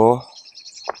came for.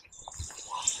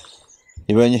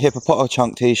 You wearing your Hippopoto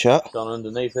Chunk t-shirt? Gone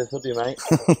underneath this hoodie, mate.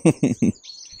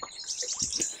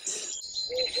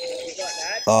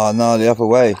 Oh no, the other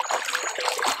way.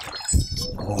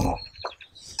 Oh.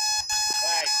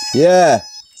 Yeah.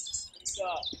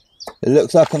 It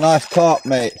looks like a nice carp,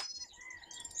 mate.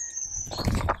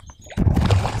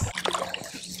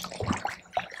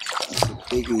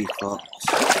 Biggie fox.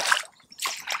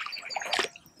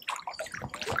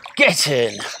 Get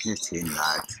in! Get in,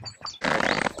 lad.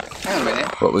 Hang on a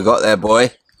minute. What we got there, boy?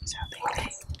 Is that a PB?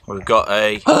 We've got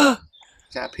a... Is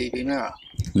that a PB mirror?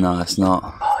 No, it's not.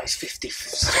 Oh, it's 50.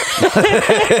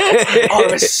 I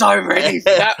was so ready for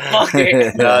that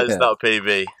bucket. No, it's not a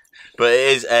PB. But it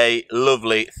is a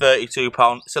lovely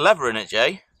 32-pound... It's a leather in it,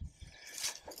 Jay.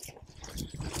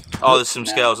 Oh, there's some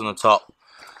scales on the top.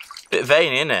 Bit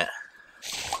veiny, isn't it?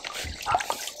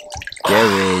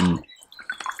 Get in.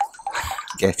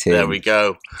 Get in. There we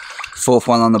go. Fourth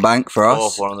one on the bank for us.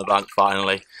 Fourth one on the bank,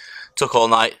 finally. Took all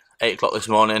night, 8 o'clock this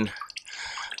morning.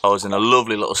 I was in a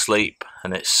lovely little sleep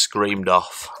and it screamed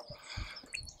off.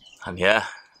 And yeah,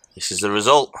 this is the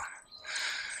result.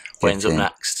 Wayne's up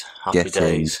next. Happy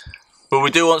days. But we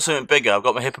do want something bigger. I've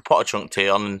got my Hippopoto Chunk tee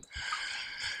on and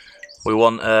we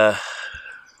want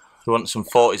some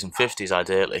 40s and 50s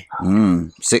ideally.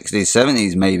 60s,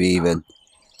 70s maybe even.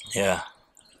 Yeah.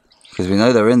 Because we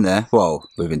know they're in there. Well,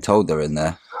 we've been told they're in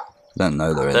there. We don't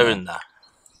know they're in there. They're in there.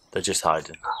 They're just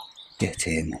hiding. Get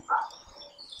in.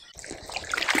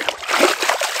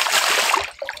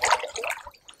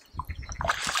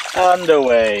 And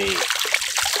away.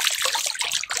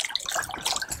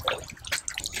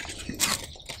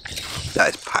 That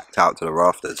is packed out to the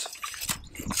rafters.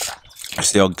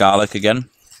 It's the old garlic again.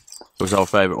 It was our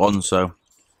favourite one, so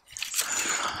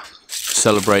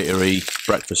celebratory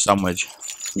breakfast sandwich.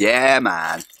 Yeah,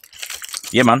 man.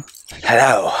 Yeah, man.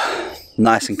 Hello.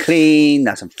 Nice and clean,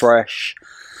 nice and fresh.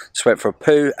 Just went for a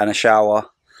poo and a shower.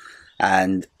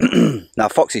 And now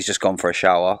Foxy's just gone for a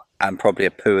shower and probably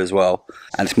a poo as well.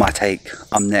 And it's my take.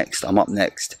 I'm next. I'm up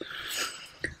next.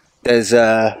 There's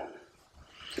I'm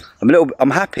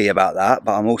happy about that,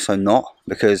 but I'm also not,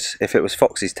 because if it was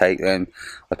Foxy's take, then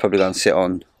I'd probably go and sit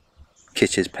on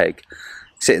Kitch's peg,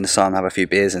 sit in the sun, have a few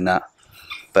beers and that.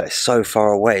 But it's so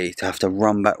far away to have to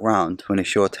run back round when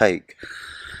it's your take.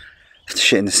 Have to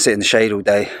sit in the shade all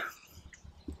day.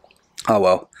 Oh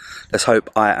well, let's hope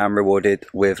I am rewarded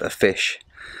with a fish.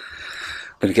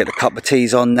 I'm gonna get the cup of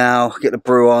teas on now, get the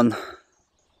brew on,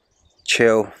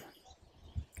 chill,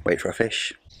 wait for a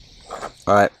fish.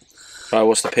 Alright. Right,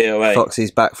 what's the POA?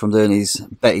 Foxy's back from doing his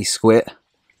Betty squit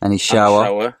and his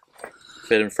shower.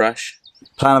 Feeling fresh.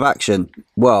 Plan of action.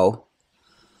 Well,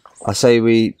 I say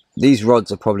these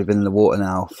rods have probably been in the water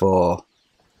now for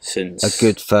Since a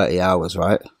good 30 hours,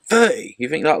 right? 30? You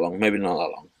think that long? Maybe not that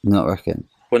long. Not reckon.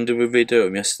 When did we redo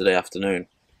them? Yesterday afternoon.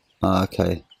 Oh,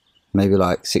 okay. Maybe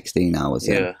like 16 hours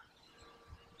then. Yeah.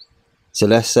 So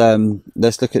let's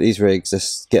look at these rigs.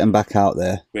 Let's get them back out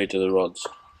there. Redo the rods.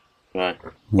 Right.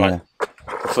 Yeah. Right.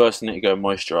 First, I need to go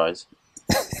moisturise.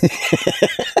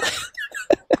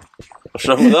 What's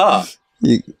wrong with that?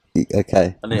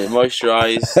 Okay. I need to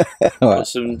moisturise, Right. put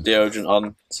some deodorant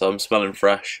on, so I'm smelling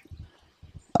fresh.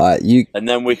 Alright, And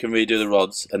then we can redo the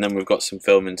rods, and then we've got some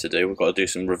filming to do. We've got to do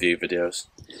some review videos.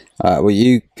 Alright, well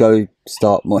you go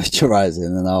start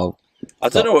moisturising and I'll I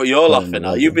don't know what you're laughing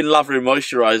at. You've been lathering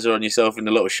moisturiser on yourself in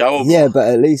the little shower. Yeah, but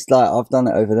at least like I've done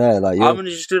it over there. Like I'm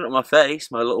just doing it on my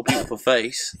face, my little beautiful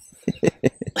face.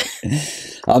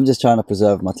 I'm just trying to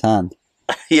preserve my tan.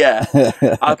 Yeah,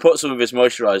 I put some of this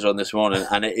moisturiser on this morning,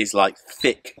 and it is like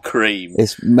thick cream.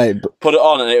 It's made. Put it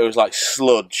on, and it was like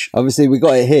sludge. Obviously, we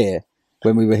got it here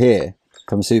when we were here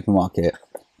from the supermarket.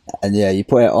 And yeah, you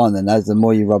put it on, and as the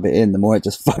more you rub it in, the more it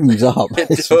just foams up. It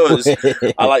does.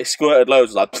 Weird. I like squirted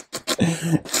loads, like,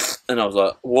 and I was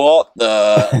like, "What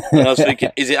the?" And I was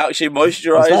thinking, "Is it actually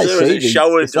moisturiser, or is it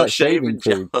showering or shaving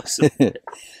cream?"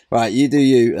 Right, you do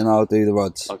you, and I'll do the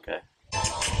rods. Okay.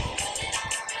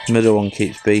 Middle one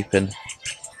keeps beeping.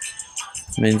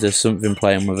 Means there's something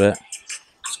playing with it.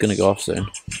 It's gonna go off soon.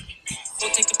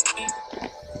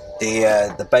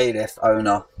 The bailiff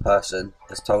owner person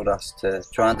has told us to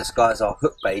try and disguise our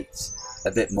hook baits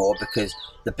a bit more because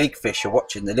the big fish are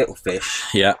watching the little fish.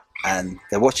 Yeah. And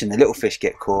they're watching the little fish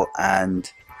get caught,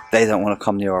 and they don't want to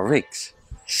come near our rigs.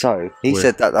 So he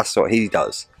said that's what he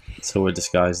does. So we're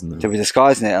disguising them. So we're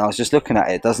disguising it, and I was just looking at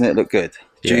it. Doesn't it look good?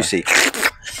 Yeah. Juicy.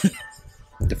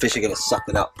 The fish are going to suck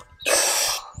it up.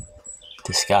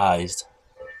 Disguised.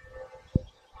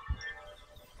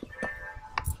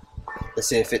 Let's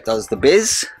see if it does the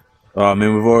biz. Oh, I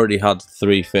mean, we've already had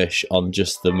 3 fish on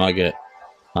just the maggot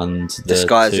and the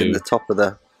disguising the top of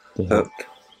the hook.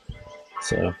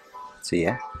 So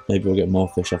yeah, maybe we'll get more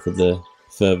fish after the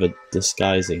further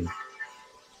disguising.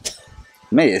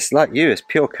 Mate, it's like you. It's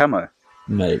pure camo.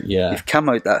 Mate, yeah. You've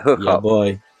camoed that hook up.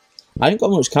 Boy. I ain't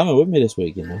got much camo with me this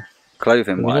week, you know.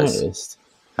 Clothing wise,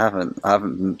 I haven't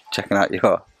been checking out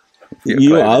your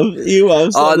you have.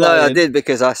 Oh no, I did,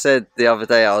 because I said the other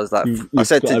day, I was like, I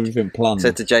said to everything planned.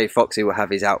 Said to Jay Foxy will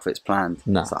have his outfits planned.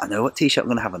 No, I know what t-shirt I'm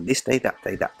gonna have on this day, that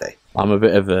day, that day. I'm a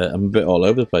bit all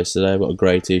over the place today. I've got a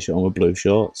grey t-shirt on with blue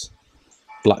shorts,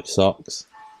 black socks,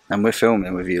 and we're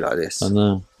filming with you like this. I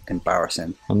know.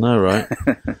 Embarrassing. I know, right?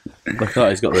 Look at that.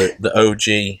 He's got the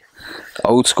OG,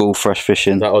 old school fresh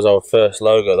fishing. That was our first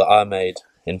logo that I made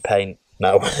in paint.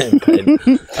 No, in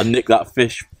paint. I nicked that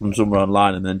fish from somewhere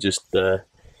online and then just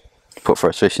put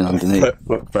fresh fishing underneath.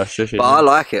 Put fresh fishing. But I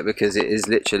like it because it is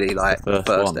literally like the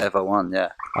first ever one. Yeah.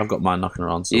 I've got mine knocking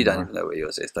around somewhere. You don't even know what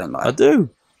yours is, don't lie. I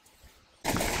do.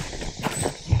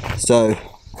 So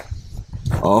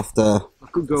after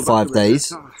 5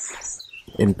 days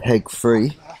in peg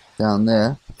 3 down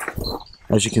there,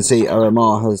 as you can see,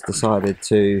 OMR has decided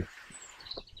to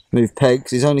move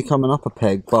pegs. He's only coming up a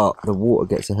peg, but the water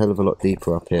gets a hell of a lot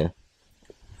deeper up here.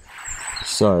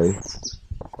 So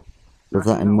with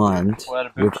that in mind,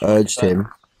 we've urged him.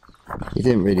 He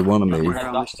didn't really want to move,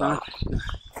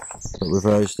 but we've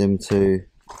urged him to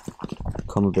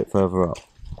come a bit further up.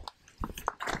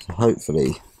 So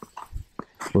hopefully,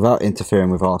 without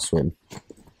interfering with our swim,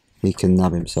 he can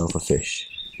nab himself a fish.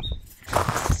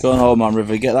 Go on, old man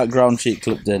River, get that ground sheet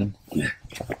clipped in.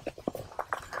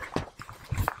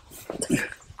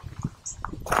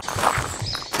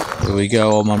 Here we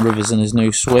go, old man River's in his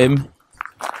new swim.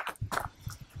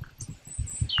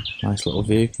 Nice little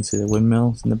view, you can see the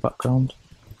windmills in the background.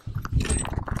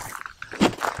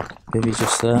 Baby's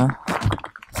just there.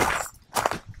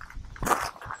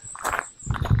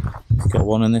 Got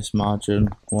one in this margin,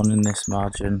 one in this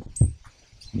margin,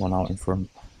 one out in front.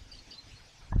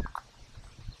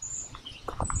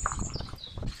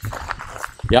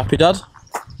 You happy, Dad?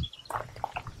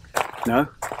 No.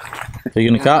 Are you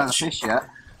gonna catch? Fish yet?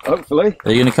 Hopefully.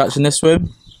 Are you gonna catch in this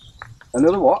swim?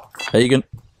 Another what? Are you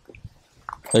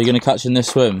gonna catch in this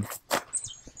swim?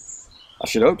 I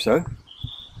should hope so.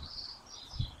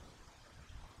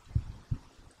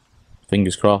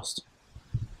 Fingers crossed.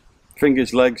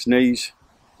 Fingers, legs, knees,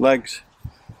 legs,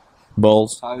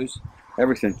 balls, toes,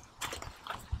 everything.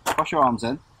 Wash your arms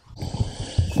in.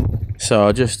 So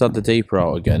I just had the deeper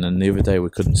out again, and the other day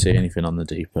we couldn't see anything on the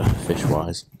deeper fish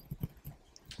wise.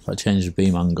 So I changed the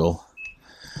beam angle,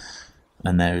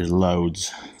 and there is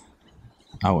loads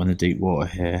out in the deep water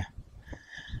here,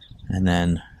 and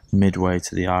then midway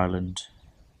to the island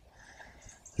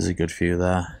there's a good few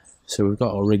there. So we've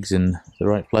got our rigs in the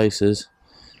right places.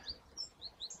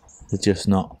 They're just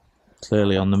not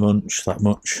clearly on the munch that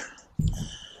much,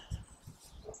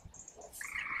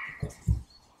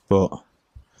 but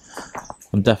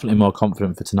I'm definitely more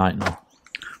confident for tonight now.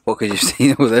 What, because you've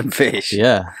seen all them fish?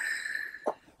 Yeah.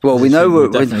 Well, we know we're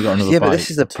definitely got another yeah, bite, but this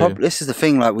is the problem. This is the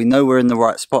thing. Like, we know we're in the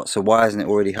right spot, so why hasn't it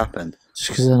already happened?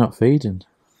 Just because they're not feeding.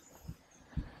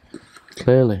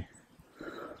 Clearly,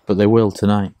 but they will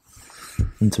tonight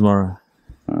and tomorrow.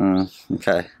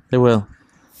 Okay. They will.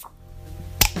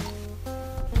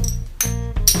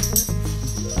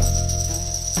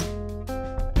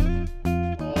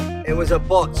 was a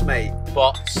bots, mate.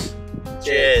 Bots.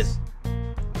 Cheers.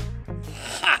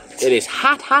 It is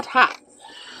hat.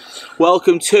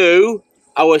 Welcome to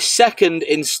our second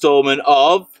instalment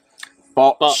of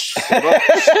Bots.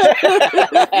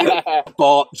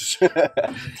 Bots.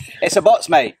 It's a bots,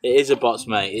 mate. It is a bots,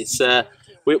 mate. It's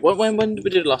when did we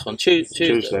do the last one?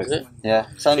 Tuesday. Was it? Yeah,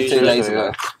 it's only 2 days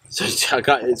ago.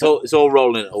 So it's all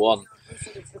rolling at one.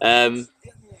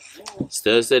 It's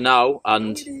Thursday now,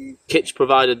 and Kitch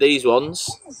provided these ones.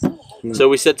 So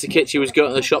we said to Kitch, he was going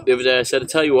to the shop the other day. I said, I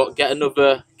tell you what, get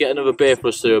another beer for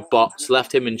us through a box.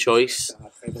 Left him in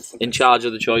charge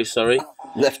of the choice. Sorry.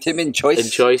 Left him in choice. In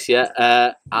choice,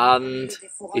 yeah. And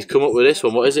he's come up with this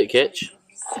one. What is it, Kitch?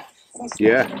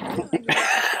 Yeah.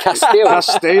 Castile.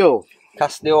 Castile.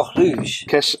 Castile Rouge.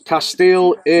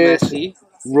 Castile is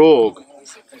Rogue.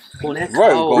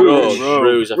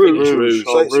 Rouge. I think it's Rouge.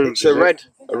 So it's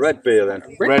a red beer then.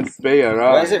 Red beer,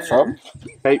 right? Where's it from?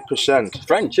 8%.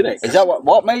 French, isn't it? Is that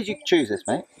what made you choose this,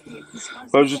 mate?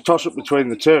 Well, it was a toss up between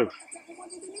the two.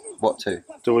 What two?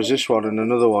 There was this one and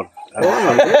another one. And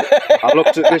I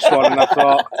looked at this one and I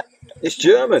thought, It's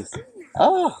German.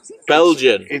 Oh,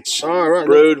 Belgian. it's. Right.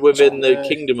 Brewed within the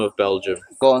Kingdom of Belgium.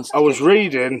 go on. I was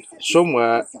reading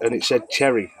somewhere and it said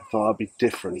cherry. I thought that'd be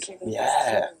different.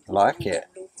 Yeah, I like it.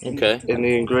 Okay. In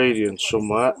the ingredients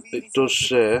somewhere, it does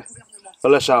say,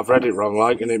 unless I've read it wrong,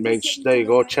 like, and it means, there you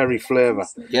go, cherry flavour.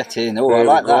 Get in. Oh, There I we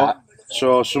like go. that.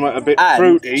 So something a bit And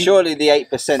fruity. surely the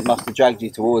 8% must have dragged you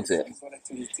towards it.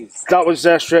 That was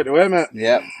there straight away, mate.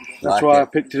 Yep. That's why I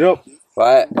picked it up.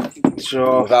 Right.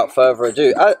 So Without further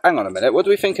ado, hang on a minute. What do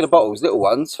we think of the bottles? Little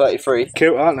ones, 33.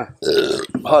 cute, aren't they?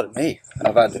 Pardon me.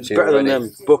 I've had the two Better than already.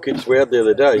 them buckets we had the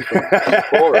other day.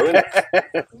 Boro,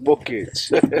 innit? Buckets.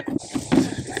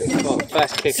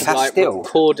 First kick of like Castile.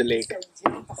 Corderlig.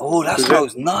 Oh, that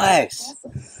smells nice.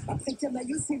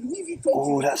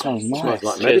 Oh, that smells nice.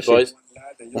 like Cheers, medicine. boys.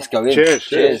 Let's go in. Cheers.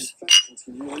 Cheers.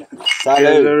 Cheers,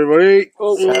 Salud. everybody.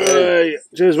 Oh, Hey.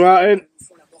 Cheers, Martin.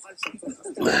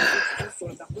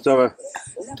 Have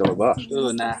a bash.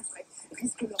 Oh, nah.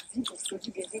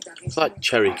 It's like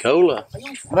cherry cola.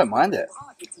 I don't mind it.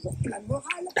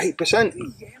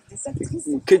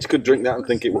 8%. Kids could drink that and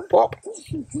think it would pop.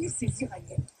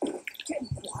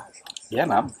 Yeah,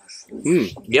 man.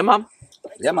 Yeah, man.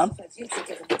 Yeah, man.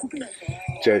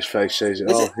 Jay's face says it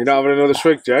Is all. it- You're not having another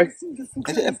swig, Jay?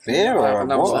 Is it a beer or a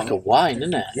No, It's what? like a wine,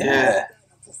 isn't it? Yeah.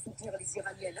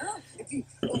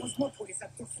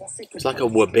 It's like a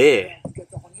beer.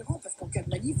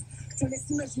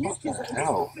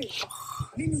 Hell.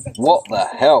 What the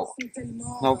hell?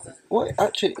 No, what?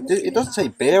 Actually, it doesn't say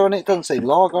beer on it. It doesn't say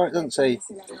lager. It doesn't say.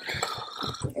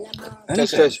 It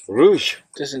says Rouge.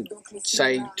 Doesn't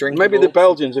say drink. Maybe the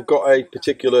Belgians have got a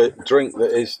particular drink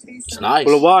that is It's nice.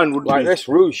 Well, a wine wouldn't like be this,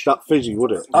 Rouge. that fizzy,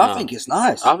 would it? I think it's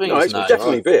nice. I think No, it's it's nice.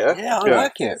 definitely beer. Yeah, I Yeah.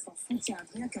 like it.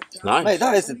 It's nice. Mate,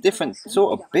 that is a different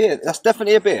sort of beer. That's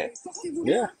definitely a beer.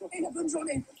 Yeah.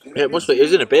 Yeah, it must be. It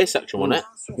was in a beer section, wasn't it?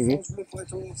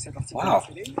 Wow.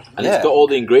 And Yeah. it's got all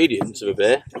the ingredients of a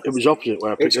beer. It was opposite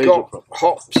where I picked It's these got up from.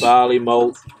 hops, Barley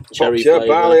malt, cherry hops, yeah,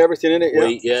 flavour, barley, everything in it. Yeah.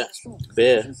 wheat, yeah.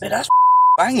 Beer. Mate, that's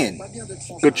banging.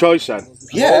 Good choice, then.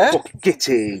 Yeah. Get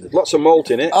in. Lots of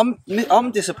malt in it.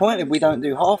 I'm disappointed we don't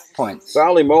do half points.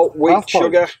 Barley malt, wheat, Half point.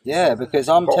 sugar. Yeah, because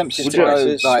I'm Hops, tempted to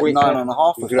spices, go like sweetener.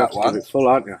 9.5 You're with going to have that to give one. it full,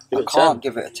 aren't you? I can't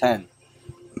give it a 10.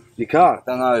 You can't.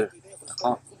 Don't know.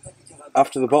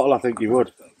 After the bottle, I think you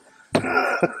would.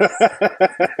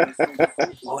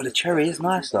 Oh, the cherry is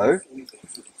nice though.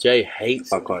 Jay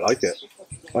hates I it. quite like it.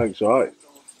 I think it's alright.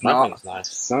 I think it's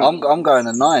nice. I'm going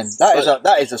a 9. That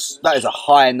is a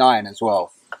high 9 as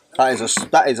well. That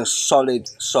is a solid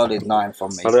 9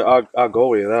 from me. I'll go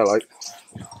with you there, like.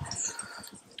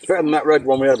 It's better than that red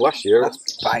one we had last year.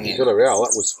 That's banging. Villarreal,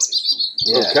 that was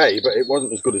Yeah. okay, but it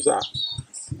wasn't as good as that.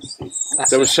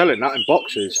 They were selling that in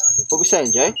boxes. What are we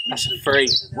saying, Jay? That's a 3.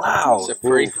 Wow. It's a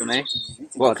 3 for me.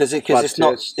 Well, because Bad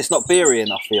it's not beery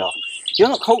enough for you. You're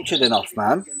not cultured enough,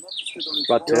 man.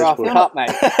 Bad You're taste, half but cup, mate.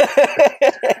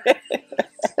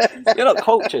 You're not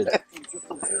cultured.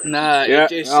 No, yeah, it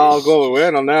just, I'll go with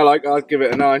Wayne on there. Like, I'd give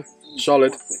it a 9.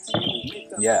 Solid.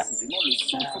 Yeah.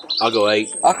 I'll go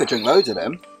 8. I could drink loads of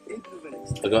them.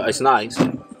 It's nice.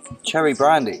 Cherry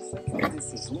brandy.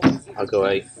 I'll go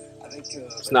 8.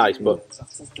 It's nice, but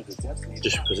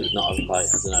just because it's not like, I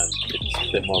don't know, it's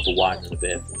a bit more of a wine than a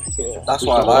beer for me. That's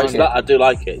why I like it. I do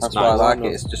like it. It's That's nice. why I like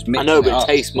it. It's just mixing I know, but it it up.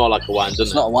 tastes more like a wine, doesn't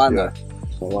It's it? not a wine though.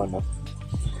 So why not?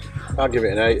 I'll give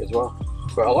it an 8 as well.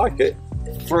 But I like it.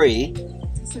 3,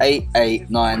 8, 8,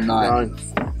 9, 9.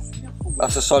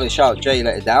 That's a solid shout. Jay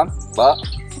let it down, but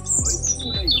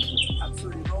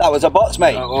that was a bots,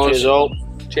 mate. Cheers all.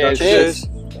 Cheers. Cheers.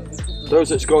 Those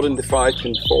that scored and defied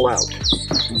can fall out.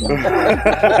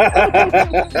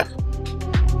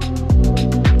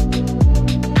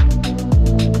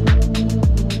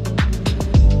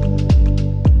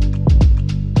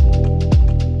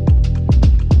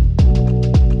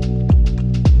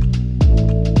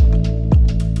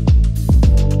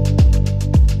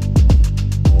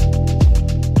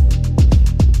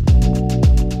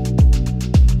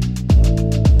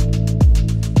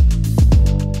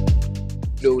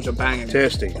 Noodles are banging.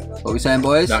 Tasty. What are we saying,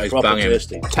 boys? That is Proper banging.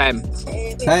 tasty. 10.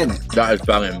 10. That is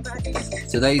banging.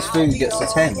 Today's food gets a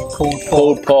 10.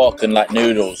 Pulled pork and like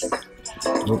noodles.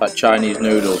 Like Chinese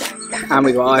noodles. And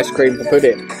we got ice cream to put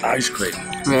it. Ice cream.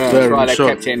 Yeah, that's why they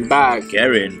kept it in the bag.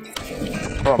 Gerin.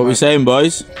 What are we saying,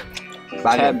 boys?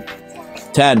 10.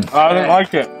 10. I don't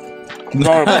like it.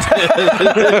 No.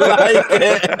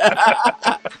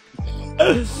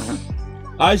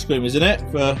 Ice cream, isn't it?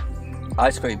 For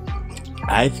Ice cream.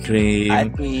 ice cream.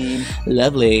 Ice cream.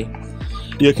 Lovely.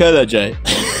 You okay there, Jay?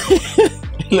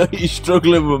 Look, you're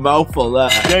struggling with a mouthful there.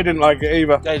 Jay didn't like it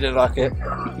either. They didn't like it.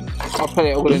 I'll put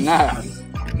it all in there.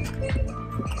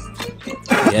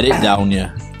 Get it down, you.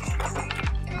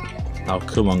 Oh,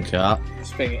 come on, Carp.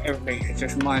 Speaking of everything, it's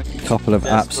just mine. Couple of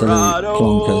absolute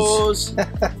plonkers.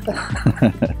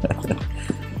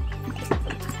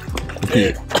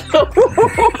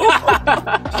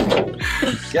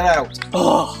 Get out.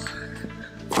 Oh.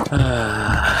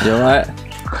 You alright?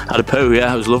 Had a poo,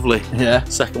 yeah, it was lovely. Yeah.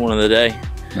 Second one of the day.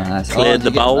 Nice. Cleared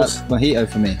the bowels. Mojito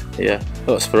for me. Yeah,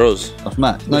 that's for us. Off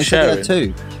Matt. No, We're you said you had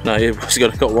sharing. 2. No,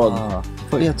 you've got one. Oh, I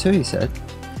thought you had 2, he said.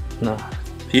 No,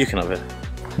 you can have it.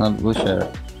 No, we'll share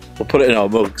it. We'll put it in our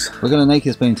mugs. We're going to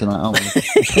naked spoon tonight, aren't we?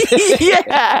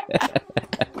 Yeah.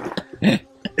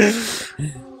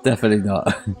 Definitely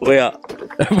not. We are.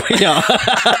 We are.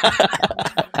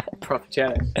 Proper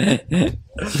jealous.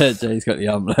 Jay's got the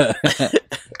omelette.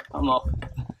 I'm off.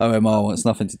 OMR wants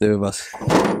nothing to do with us.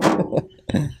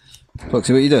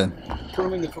 Foxy, what are you doing? Put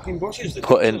them in the fucking bushes.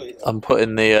 I'm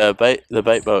putting the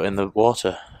bait boat in the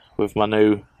water with my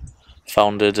new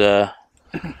founded.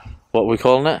 What are we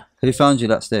calling it? Who found you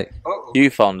that stick? You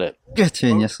found it. Get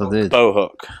in, yes I did. Bow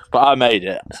hook, but I made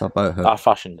it. It's our boat hook. I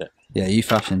fashioned it. Yeah, you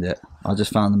fashioned it. I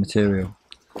just found the material.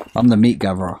 I'm the meat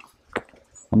gatherer.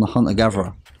 I'm the hunter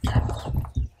gatherer.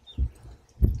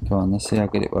 Come on, let's see how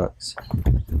good it works.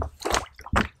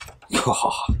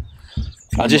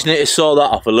 I just need to sort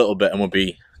that off a little bit and we'll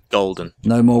be golden.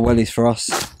 No more wellies for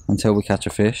us until we catch a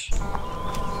fish.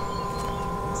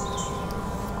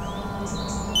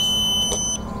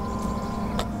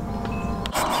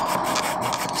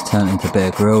 It's turned into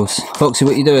Bear Grylls. Foxy,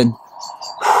 what are you doing?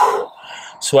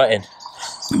 Sweating.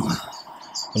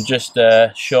 I'm just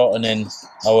shortening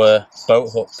our boat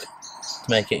hook to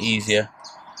make it easier,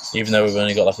 even though we've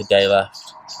only got like a day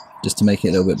left. Just to make it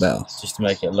a little bit better. Just to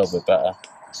make it a little bit better.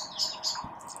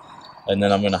 And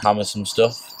then I'm going to hammer some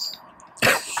stuff.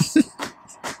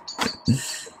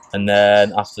 And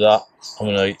then after that, I'm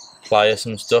going to plier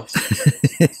some stuff.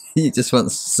 You just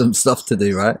want some stuff to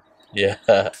do, right? Yeah.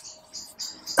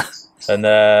 And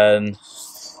then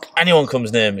anyone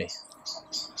comes near me.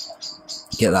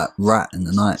 Get that rat in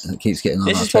the night that keeps getting on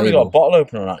This our has probably got a table. bottle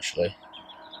opener on actually.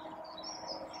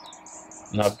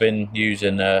 And I've been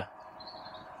using oh,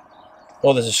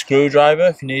 there's a screwdriver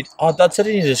if you need. Oh, Dad said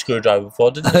he needed a screwdriver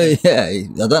before, didn't he? Oh yeah,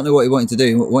 I don't know what he wanted to do.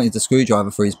 He wanted a screwdriver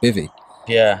for his bivvy.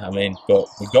 Yeah, I mean, but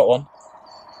we've got one.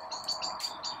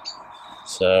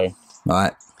 So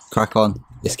Right, crack on.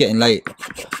 It's getting late.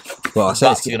 Well, I the said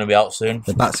bats are going to be out soon.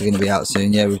 the bats are going to be out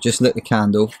soon. Yeah, we've just lit the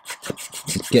candle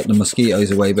to get the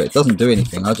mosquitoes away, but it doesn't do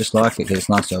anything. I just like it because it's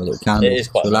nice to have a little candle. It is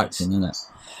quite it's relaxing, isn't it?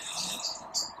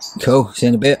 Cool. See you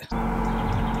in a bit.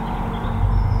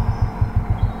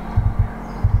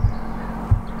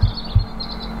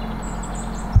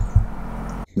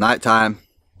 Night time.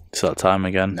 It's that time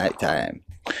again. Night time.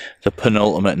 The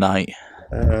penultimate night.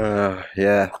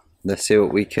 Yeah. Let's see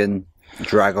what we can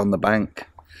drag on the bank.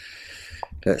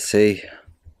 Let's see.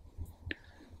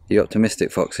 You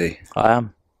optimistic, Foxy? I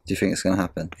am. Do you think it's going to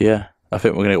happen? Yeah, I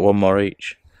think we're going to get one more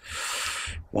each.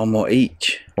 One more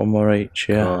each? One more each,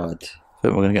 yeah. God. I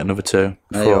think we're going to get another 2.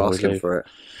 Now you're asking for it.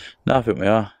 No, I think we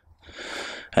are.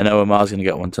 I know Omar's going to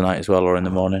get one tonight as well, or in the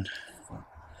morning.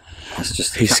 That's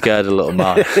just He's scared a little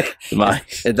Mark.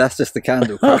 That's just the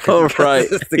candle crackling. Oh, right.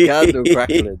 That's just the candle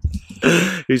crackling.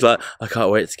 He's like, I can't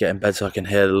wait to get in bed so I can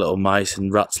hear the little mice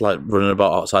and rats like running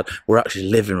about outside. We're actually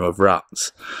living with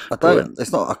rats. I don't.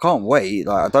 It's not. I can't wait.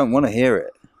 Like I don't want to hear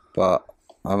it, but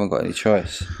I haven't got any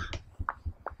choice.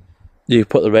 You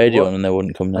put the radio on and they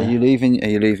wouldn't come Are there. you leaving? Are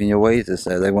you leaving your waders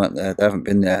there? They weren't there. They haven't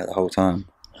been there the whole time.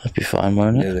 That'd be fine,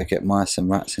 won't it? Yeah, they get mice and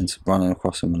rats into running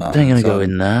across them and that. They ain't gonna go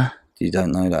in there. You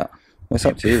don't know that. It's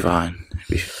up to you. Fine.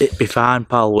 It'd be fine,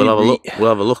 pal. We'll have a look. We'll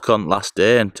have a look on last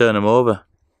day and turn them over.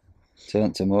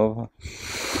 Turn them over.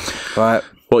 Right.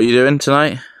 What are you doing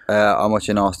tonight? I'm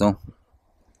watching Arsenal.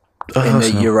 In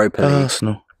the Europa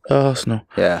League. Arsenal.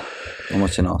 Yeah, I'm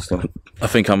watching Arsenal. I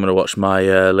think I'm gonna watch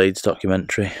my Leeds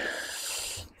documentary.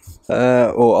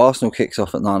 Well, Arsenal kicks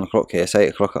off at 9 o'clock here. It's 8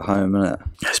 o'clock at home, isn't it?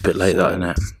 It's a bit late, that, isn't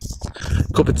it?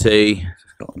 Cup of tea.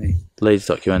 Got me. Leeds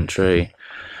documentary.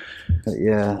 But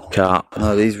yeah. Carp.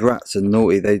 No, these rats are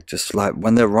naughty. They just like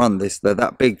when they run, they're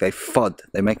that big. They fud.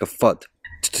 They make a fud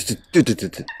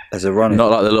as they're running.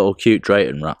 Not like the little cute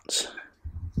Drayton rats.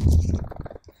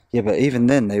 Yeah, but even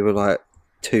then, they were like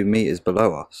 2 meters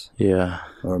below us. Yeah.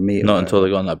 Or a meter. Not until they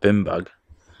got in that bin bag.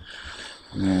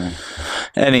 Yeah.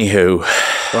 Anywho,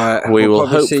 right, we will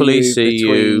hopefully see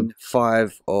you between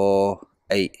 5 or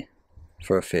 8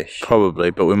 for a fish.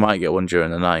 Probably, but we might get one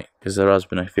during the night because there has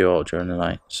been a few out during the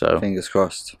night. So fingers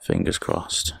crossed. Fingers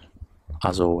crossed,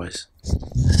 as always.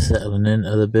 Settling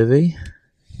into the bivvy.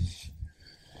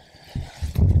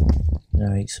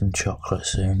 Gonna eat some chocolate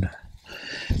soon.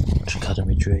 Watch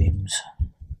Academy Dreams.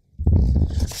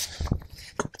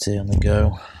 Cup of tea on the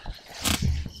go.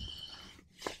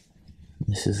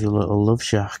 This is a little love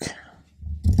shack.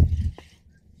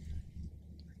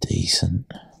 Decent.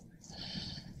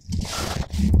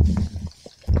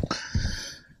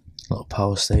 Little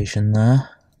power station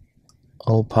there.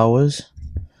 All powers.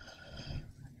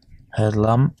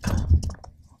 Headlamp.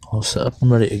 All set up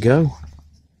and ready to go.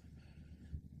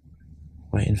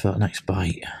 Waiting for that next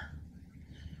bite.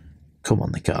 Come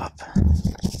on, the Carp.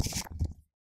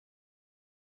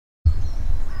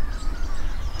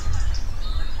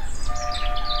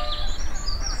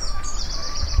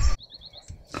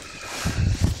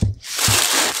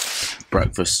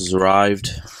 Breakfast has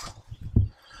arrived.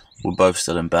 We're both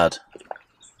still in bed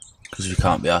because we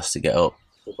can't be asked to get up.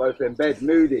 We're both in bed,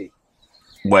 moody.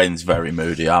 Wayne's very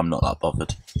moody. I'm not that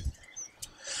bothered.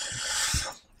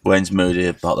 Wayne's moody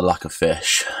about the lack of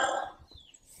fish.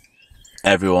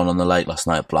 Everyone on the lake last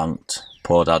night blanked.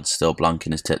 Poor Dad's still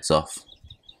blanking his tits off.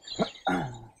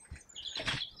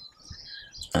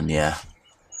 And yeah.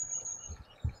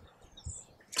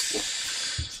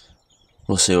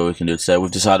 We'll see what we can do today. We've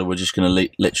decided we're just going to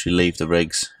literally leave the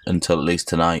rigs until at least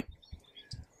tonight.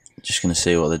 Just going to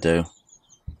see what they do.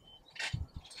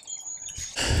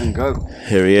 And go.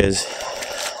 Here he is.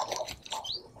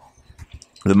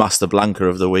 The master blanker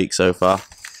of the week so far.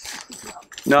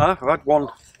 No, I've had one.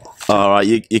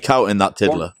 Alright, you're counting that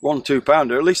tiddler. One 2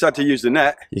 pounder. At least I had to use the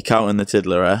net. You're counting the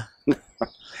tiddler, eh?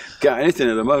 Get anything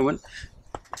at the moment.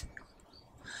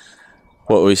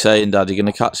 What were we saying, Dad? You're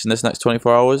going to catch in this next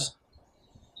 24 hours?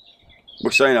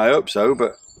 We're saying I hope so,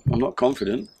 but I'm not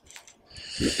confident.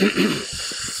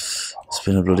 It's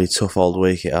been a bloody tough old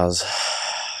week, it has.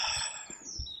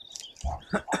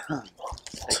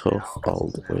 Tough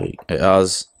old week. It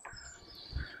has.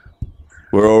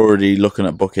 We're already looking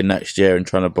at booking next year and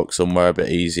trying to book somewhere a bit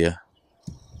easier.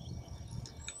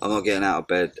 I'm not getting out of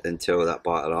bed until that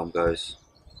bite alarm goes.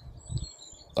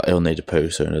 He'll need a poo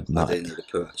sooner than that. I do need a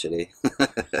poo, actually.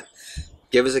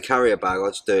 Give us a carrier bag, I'll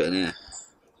just do it in here.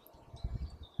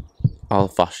 I'll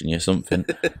fashion you something.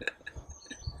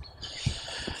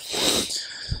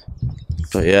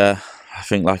 But yeah, I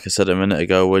think like I said a minute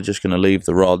ago, we're just going to leave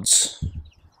the rods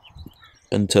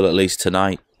until at least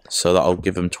tonight. So that'll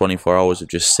give them 24 hours of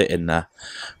just sitting there.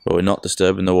 But we're not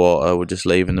disturbing the water, we're just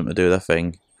leaving them to do their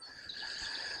thing.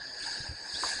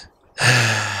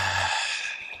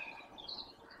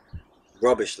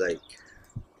 Rubbish lake.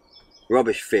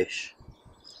 Rubbish fish.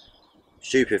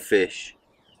 Stupid fish.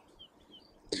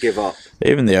 Give up.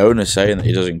 Even the owner's saying that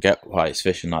he doesn't get why he's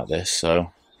fishing like this,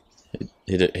 so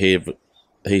he said he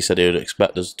would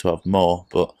expect us to have more,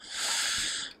 but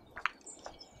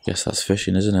I guess that's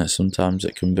fishing, isn't it? Sometimes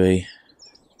it can be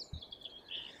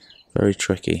very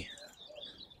tricky.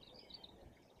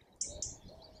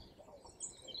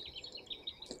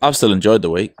 I've still enjoyed the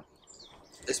week.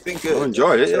 It's been good. I've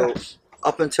enjoyed it, yeah.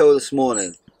 Up until this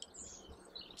morning.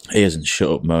 He hasn't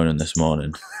shut up moaning this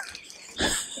morning.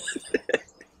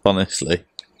 Honestly.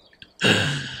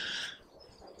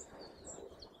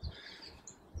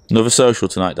 Another social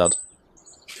tonight, Dad.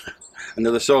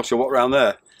 Another social, what round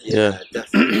there? Yeah.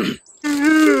 Definitely.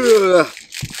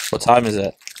 What time is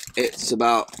it? It's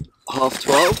about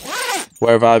 12:30.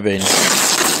 Where have I been?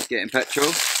 Getting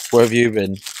petrol. Where have you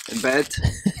been? In bed.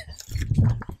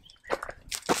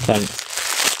 Thanks.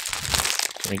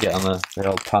 Let me get on the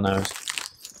old panos.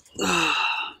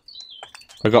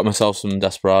 I got myself some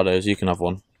Desperados. You can have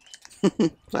one.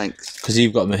 Thanks. Because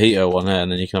you've got a mojito one there,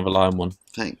 and then you can have a lime one.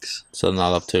 Thanks. So then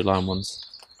I'll have 2 lime ones.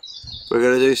 We're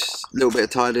going to do a little bit of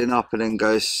tidying up and then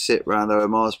go sit round our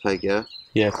Mars peg, yeah?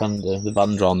 Yeah, can do. The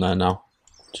bands are on there now.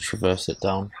 Just reverse it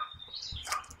down.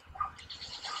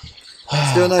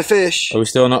 Still no fish? Are we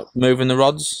still not moving the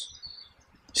rods?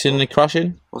 Seen any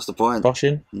crashing? What's the point?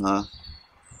 Crashing? No.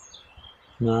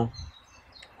 No.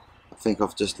 I think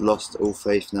I've just lost all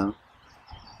faith now.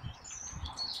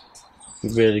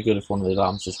 It'd be really good if one of the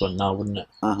alarms just went now, wouldn't it?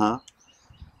 Uh-huh.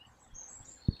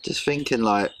 Just thinking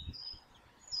like,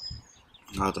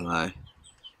 I don't know.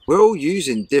 We're all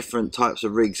using different types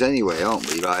of rigs anyway,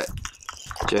 aren't we? Like,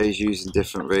 Jay's using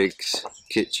different rigs,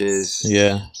 Kitches.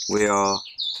 Yeah. We are.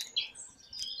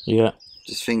 Yeah.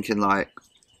 Just thinking like,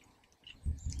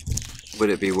 would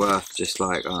it be worth just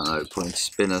like, I don't know, putting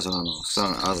spinners on or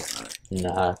something? I don't know.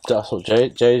 Nah, that's what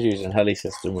Jay's using a heli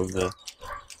system with the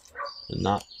and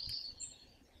that.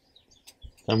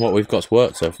 And what we've got's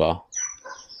worked so far.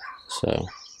 So.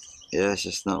 Yeah, it's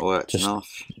just not worked enough.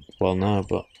 Well, no,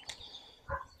 but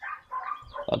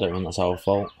I don't think that's our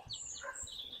fault.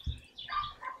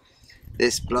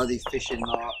 This bloody fishing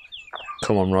mark.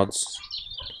 Come on, rods.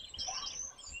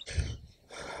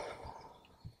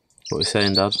 What are we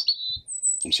saying, Dad?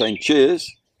 I'm saying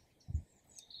cheers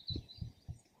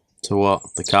To what?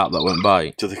 The carp that went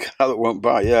by? to the car that won't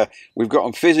by. Yeah, we've got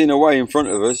them fizzing away in front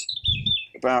of us,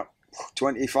 about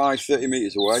 25, 30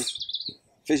 metres away.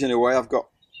 Fizzing away. I've got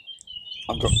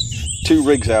 2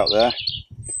 rigs out there,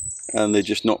 and they're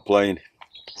just not playing.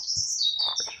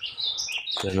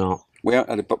 They're not. We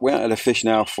haven't had a fish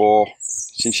now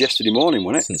since yesterday morning,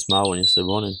 wasn't it? Since Marwin yesterday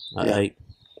morning at 8.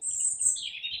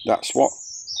 That's what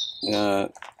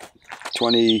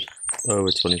 26,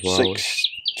 Over 24 hours.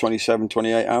 27,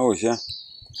 28 hours, yeah.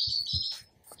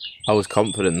 I was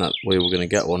confident that we were going to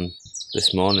get one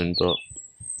this morning, but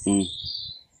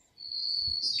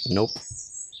nope.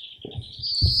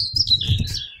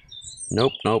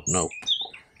 Nope, nope, nope.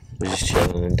 We're just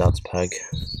chilling in Dad's peg.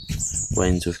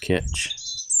 Wayne's with Kitch.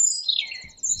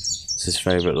 It's his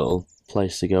favourite little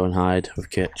place to go and hide with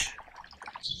Kitch.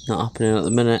 Not happening at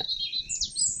the minute.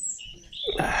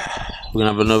 We're going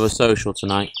to have another social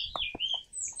tonight.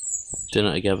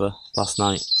 Dinner together last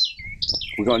night.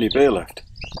 We got any beer left?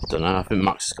 I don't know, I think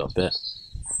Max has got a bit.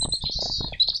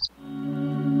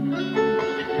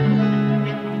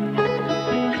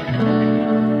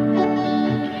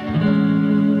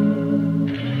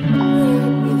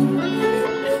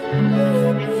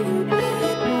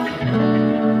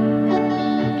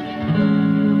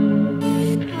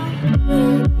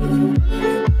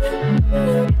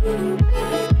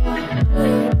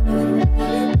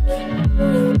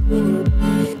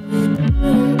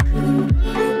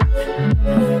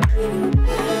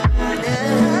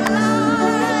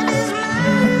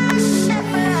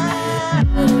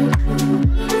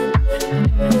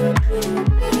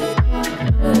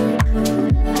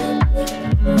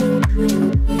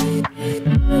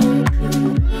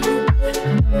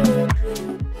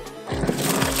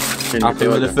 Happy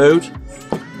with the food?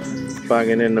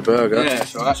 Banging in the burger. Yeah,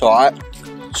 so that's alright.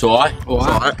 It's alright.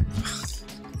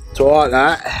 It's alright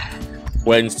that.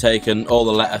 Wayne's taken all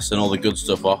the lettuce and all the good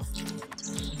stuff off.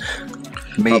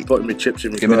 I'm Meat. putting my chips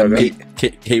in my Give me the burger.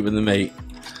 meat. Keeping the meat.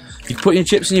 You put your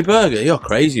chips in your burger? You're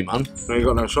crazy, man. No, you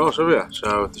got no sauce, have you?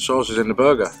 So the sauce is in the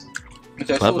burger.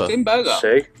 Clever. In burger.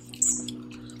 See?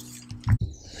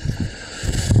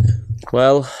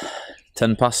 Well,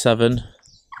 7:10,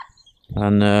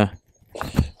 and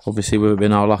obviously we've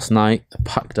been our last night. The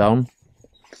pack down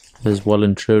has well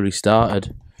and truly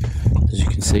started. As you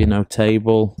can see, no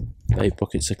table, 8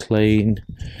 buckets are clean.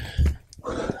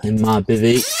 In my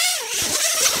bivvy,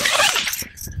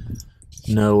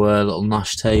 no little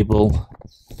mash table.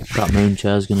 That moon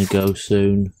chair's going to go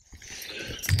soon.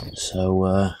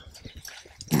 So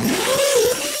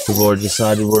we've already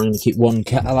decided we're going to keep one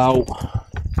kettle out.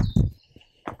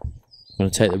 I'm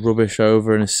going to take the rubbish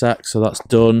over in a sec, so that's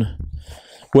done.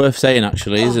 Worth saying,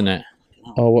 actually, isn't it?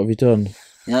 Oh, what have you done?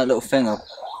 You know that little thing up?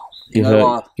 You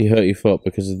know hurt your foot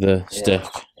because of the stick.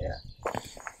 Yeah.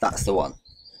 That's the one.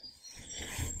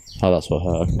 Oh, that's what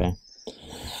hurt. Okay.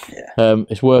 Yeah.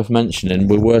 It's worth mentioning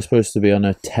we were supposed to be on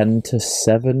a 10 to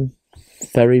 7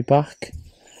 ferry back,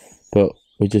 but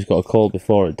we just got a call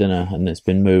before at dinner, and it's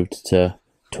been moved to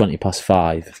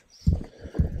 5:20.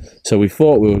 So we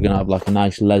thought we were going to have like a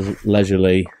nice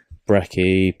leisurely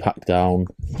brekkie pack down,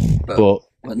 but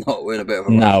We're not. We're in a bit of a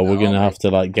rush no, now, we're going to aren't have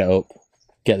to like get up,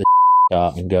 get the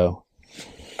out and go.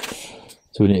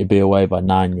 So we need to be away by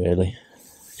 9 really,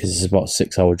 because it's about a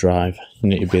 6-hour drive. You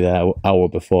need to be there an hour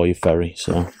before your ferry,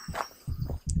 so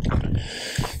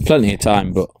plenty of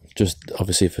time, but just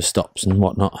obviously for stops and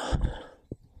whatnot.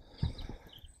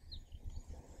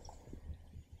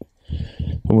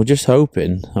 And we're just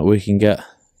hoping that we can get,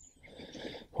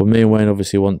 well, me and Wayne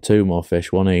obviously want 2 more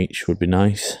fish, 1 each would be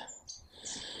nice.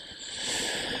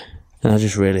 And I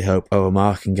just really hope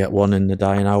Omar can get 1 in the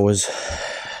dying hours.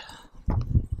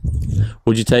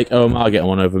 Would you take Omar getting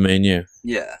 1 over me and you?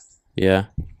 Yeah. Yeah?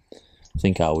 I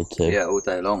think I would too. Yeah, all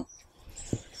day long.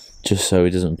 Just so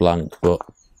he doesn't blank, but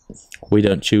we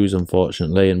don't choose,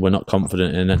 unfortunately, and we're not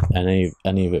confident in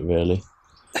any of it, really.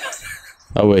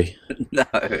 Are we? No.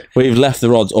 We've left the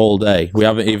rods all day. We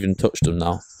haven't even touched them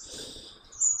now.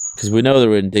 Because we know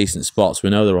they're in decent spots, we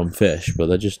know they're on fish, but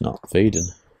they're just not feeding.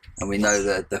 And we know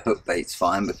that the hook bait's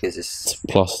fine because it's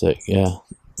plastic, yeah.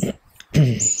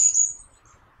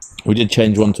 We did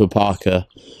change one to a Parker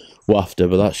wafter,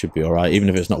 but that should be alright. Even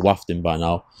if it's not wafting by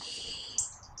now,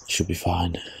 it should be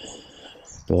fine.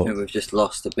 But we've just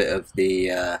lost a bit of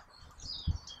the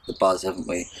buzz, haven't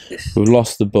we? We've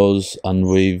lost the buzz, and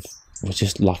we're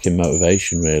just lacking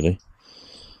motivation, really.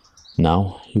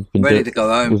 Now we've been ready to go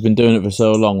home. We've been doing it for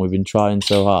so long. We've been trying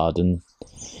so hard, and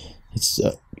it's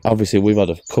obviously we've had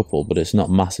a couple, but it's not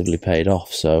massively paid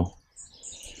off. So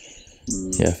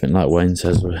yeah, I think like Wayne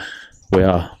says,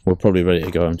 we're probably ready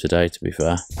to go home today. To be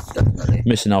fair, definitely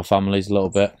missing our families a little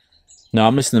bit. No,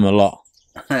 I'm missing them a lot.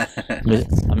 I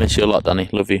miss you a lot, Danny.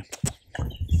 Love you.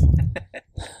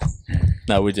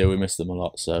 No, we do. We miss them a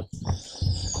lot. So,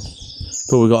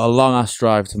 but we've got a long ass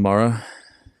drive tomorrow.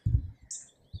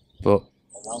 But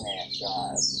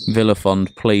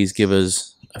Villefond, please give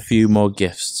us a few more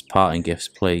gifts, parting gifts,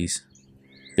 please.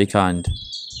 Be kind.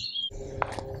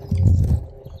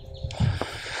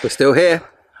 We're still here.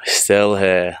 We're still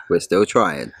here. We're still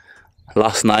trying.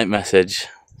 Last night message.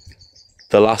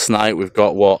 The last night we've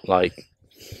got what, like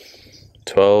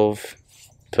 12,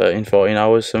 13, 14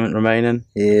 hours, something remaining?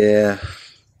 Yeah.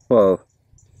 Well,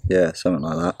 yeah, something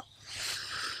like that.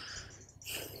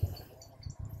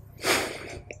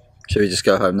 Should we just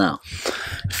go home now?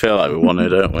 I feel like we want to,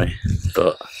 don't we?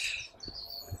 But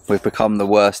we've become the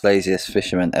worst, laziest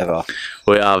fishermen ever.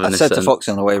 We have. I said to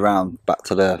Foxy on the way round back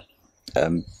to the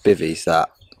bivvies that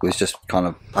we was just kind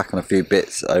of packing a few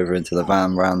bits over into the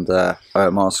van round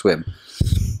Mars Swim,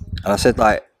 and I said,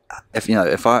 like, if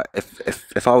I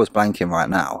was blanking right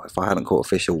now, if I hadn't caught a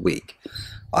fish all week,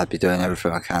 I'd be doing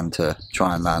everything I can to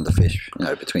try and land a fish,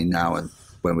 between now and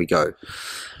when we go.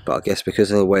 But I guess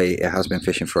because of the way it has been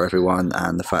fishing for everyone,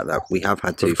 and the fact that we have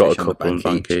had 2 fish on the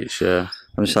bank each, yeah.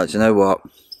 I'm just like, you know what?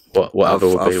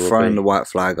 Whatever I've thrown the white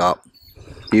flag up.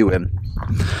 You win.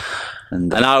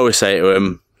 And I always say to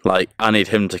him, like, I need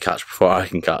him to catch before I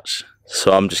can catch.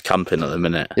 So I'm just camping at the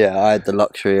minute. Yeah, I had the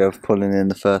luxury of pulling in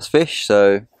the first fish,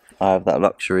 so I have that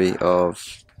luxury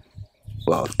of,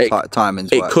 well,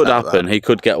 timing's it could happen. He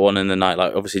could get 1 in the night.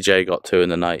 Like, obviously Jay got 2 in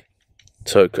the night.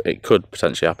 So it could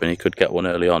potentially happen. He could get 1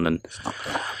 early on, and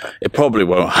it probably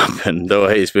won't happen the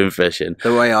way he's been fishing.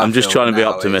 The way I'm just trying to be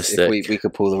optimistic. If we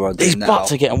could pull the rods These in now. These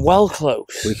butts are getting well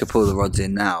close. We could pull the rods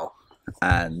in now,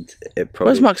 and it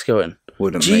probably Where's Max going?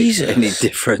 Wouldn't make any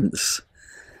difference.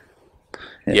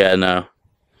 Yeah, no.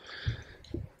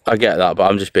 I get that, but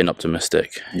I'm just being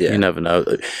optimistic. Yeah. You never know.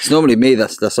 It's normally me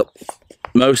that's up.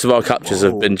 Most of our captures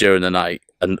have been during the night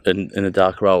and in the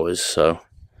darker hours, so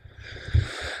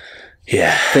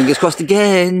yeah. Fingers crossed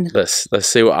again. Let's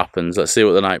see what happens. Let's see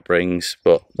what the night brings.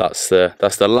 But that's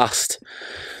the last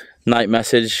night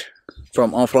message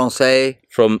from En Francais.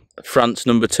 From France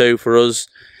number 2 for us.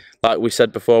 Like we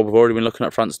said before, we've already been looking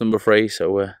at France number 3, so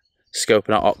we're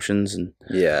scoping out options, and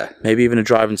yeah, maybe even a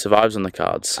drive and survives on the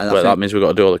cards. But that means we've got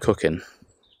to do all the cooking.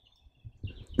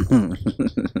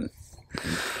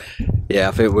 Yeah,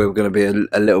 I think we're going to be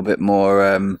a little bit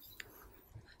more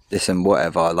this and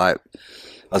whatever. Like,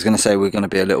 I was going to say we're going to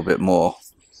be a little bit more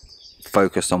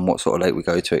focused on what sort of lake we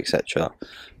go to, etc.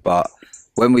 But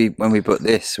when we booked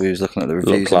this, we was looking at the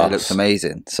reviews and it looked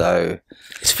amazing. So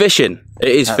it's fishing. It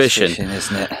is fishing,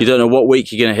 isn't it? You don't know what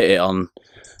week you're going to hit it on,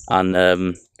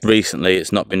 and recently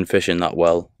it's not been fishing that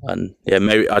well. And yeah,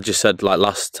 maybe I just said, like,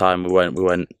 last time we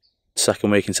went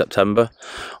 2nd week in September.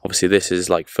 Obviously this is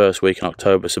like 1st week in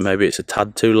October, so maybe it's a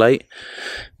tad too late.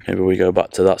 Maybe we go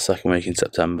back to that 2nd week in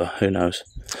September. Who knows?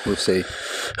 We'll see.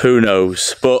 Who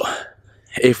knows? But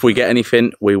if we get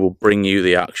anything, we will bring you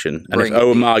the action. And if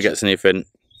Omar gets anything,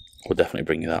 we'll definitely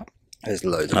bring you that. There's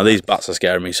loads. Now these bats are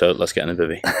scaring me, so let's get in a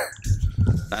bivvy.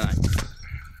 Night.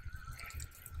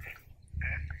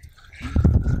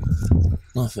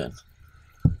 Nothing.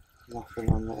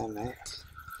 Nothing on there, mate.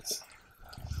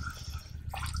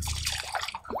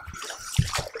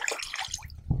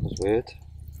 That was weird.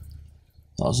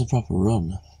 That was a proper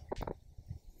run.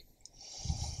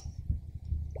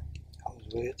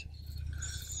 Weird.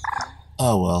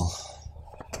 Oh well.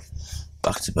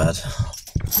 Back to bed.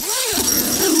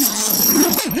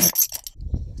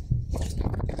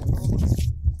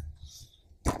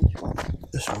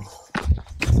 This one.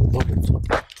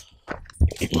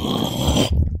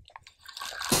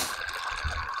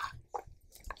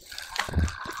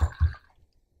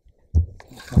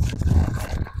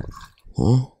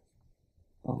 Huh?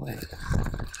 Oh wait.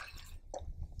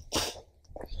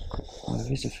 Oh,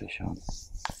 there is a fish on.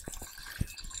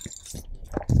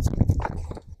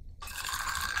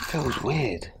 It feels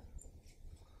weird.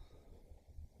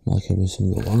 Like every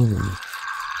single one of them.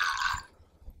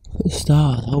 Look at the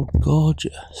stars, how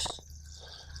gorgeous.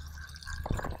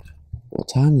 What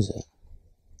time is it?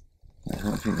 I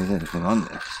don't think there's anything on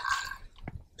this.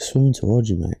 Swimming towards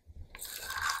you, mate.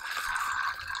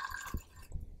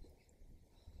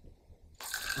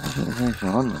 I don't think there's anything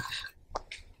on this.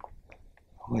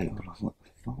 Oh, wait, hold on, what the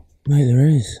fuck? Mate, there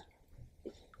is.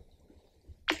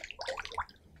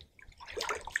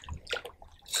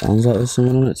 Sounds like there's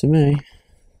someone on it to me.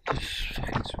 Just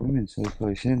fucking swimming so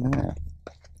close in there.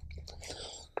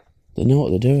 They know what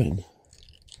they're doing.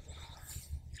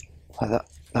 Like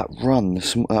that run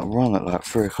at like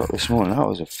 3 o'clock this morning, that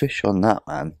was a fish on that,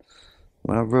 man.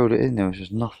 When I rode it in, there was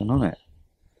just nothing on it.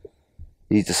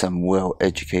 These are some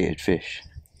well-educated fish.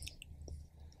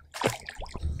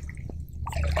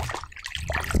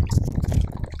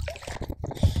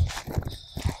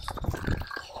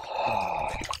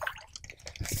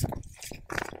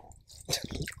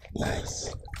 Nice.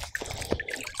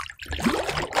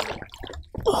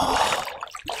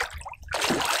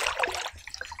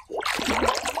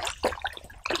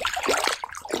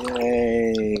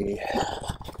 Yay!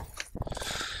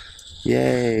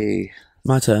 Yay!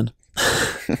 My turn.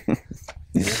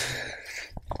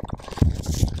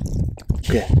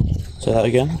 Yeah. Say that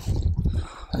again.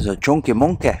 There's a chunky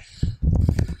monkey.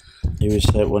 He was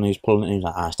when he was pulling it, he was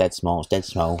like, it's dead small, it's dead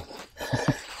small.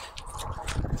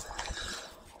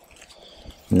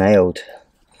 Nailed.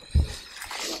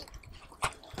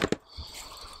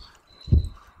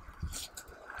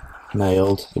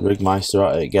 Nailed. The Rigmeister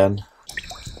at it again.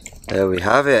 There we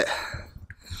have it.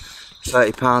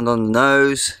 £30 on the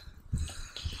nose.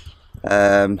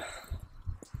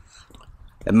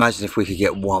 Imagine if we could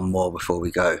get one more before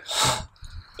we go.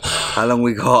 How long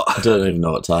we got? I don't even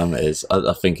know what time it is.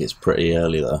 I think it's pretty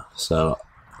early though. So,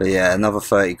 but yeah, another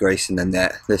 30 grace in the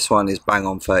net. This one is bang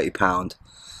on £30.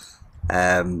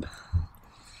 I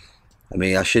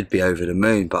mean, I should be over the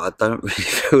moon, but I don't really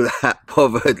feel that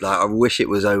bothered. Like, I wish it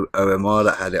was OMR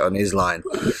that had it on his line.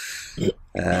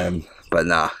 But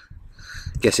nah,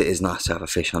 guess it is nice to have a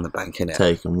fish on the bank, innit?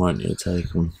 take them, won't you? Take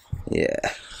them. Yeah.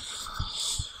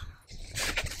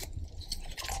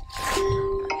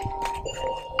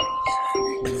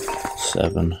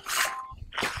 Seven.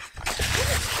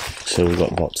 So we've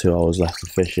got about 2 hours left of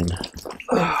fishing.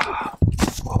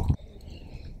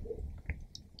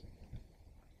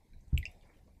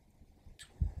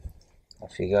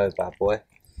 Off you go, bad boy.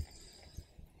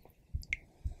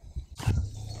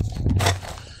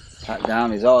 Pack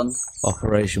down is on.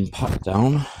 Operation Pack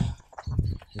Down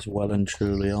is well and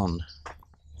truly on.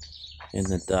 In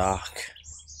the dark.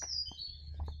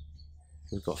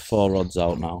 We've got 4 rods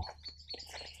out now.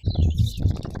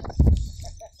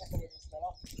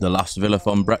 The last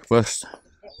Villefond breakfast.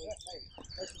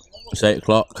 It's 8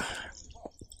 o'clock.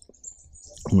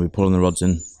 We'll be pulling the rods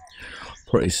in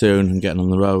pretty soon and getting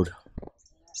on the road.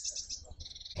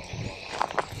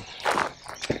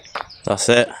 That's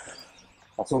it.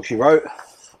 That's all she wrote.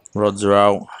 Rods are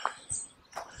out.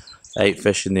 8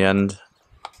 fish in the end.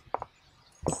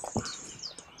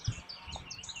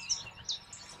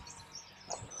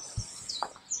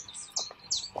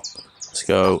 Let's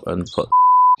go and put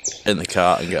in the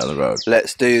cart and get on the road.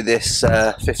 Let's do this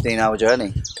 15-hour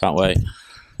journey. Can't wait.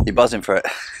 You're buzzing for it.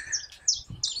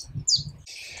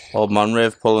 Old man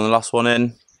Riv pulling the last one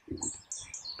in.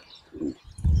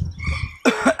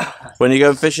 When are you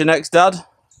going fishing next, Dad?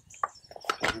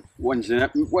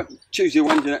 Tuesday,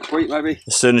 Wednesday next week, maybe.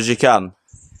 As soon as you can.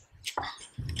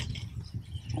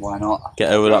 Why not?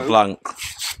 Get over that blank.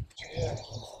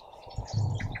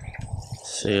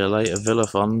 See you later,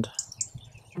 Villefond.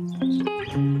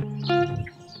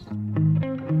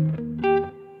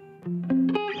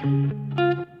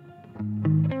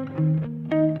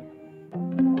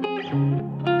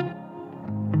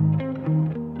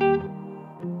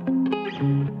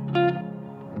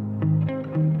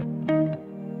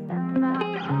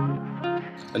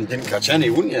 And didn't catch any,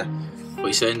 wouldn't you? What are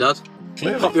you saying, Dad?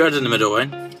 Clearly. Pop your head in the middle, Wayne.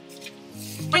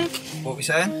 What are we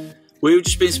saying? We've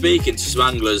just been speaking to some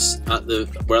anglers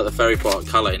we're at the ferry port at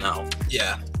Calais now.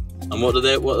 Yeah. And what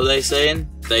are they saying?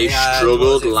 They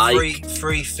struggled like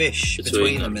three fish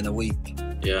between them in a week.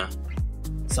 Yeah.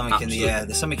 Something Absolutely. in the air.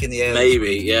 There's something in the air.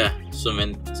 Maybe, yeah.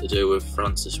 Something to do with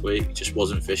France this week. Just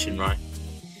wasn't fishing right.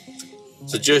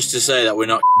 So just to say that we're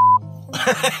not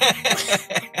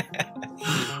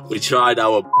we tried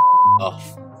our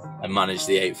off and managed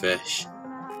the 8 fish.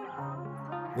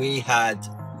 We had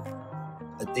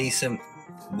a decent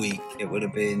week. It would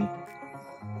have been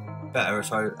better if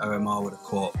OMR would have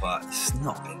caught, but it's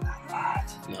not been that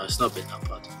bad. No, it's not been that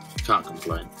bad. Can't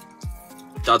complain.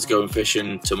 Dad's going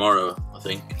fishing tomorrow, I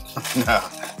think. No,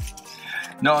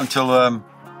 not until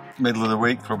middle of the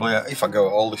week probably. If I go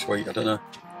at all this week, I don't know.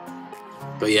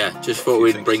 But yeah, just thought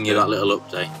we'd bring you that little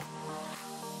update.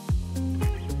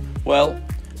 Well,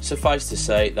 suffice to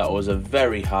say that was a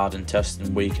very hard and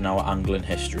testing week in our angling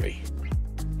history.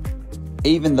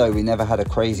 Even though we never had a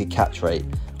crazy catch rate,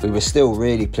 we were still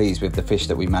really pleased with the fish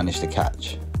that we managed to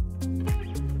catch.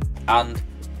 And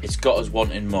it's got us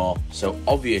wanting more, so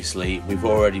obviously we've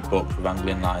already booked with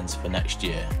angling lines for next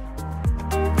year.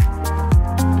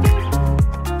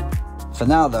 For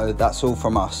now though, that's all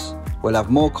from us. We'll have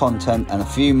more content and a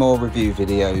few more review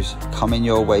videos coming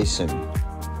your way soon.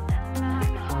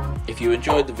 If you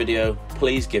enjoyed the video,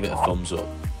 please give it a thumbs up.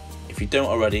 If you don't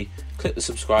already, click the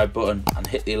subscribe button and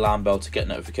hit the alarm bell to get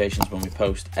notifications when we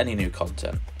post any new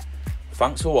content.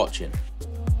 Thanks for watching.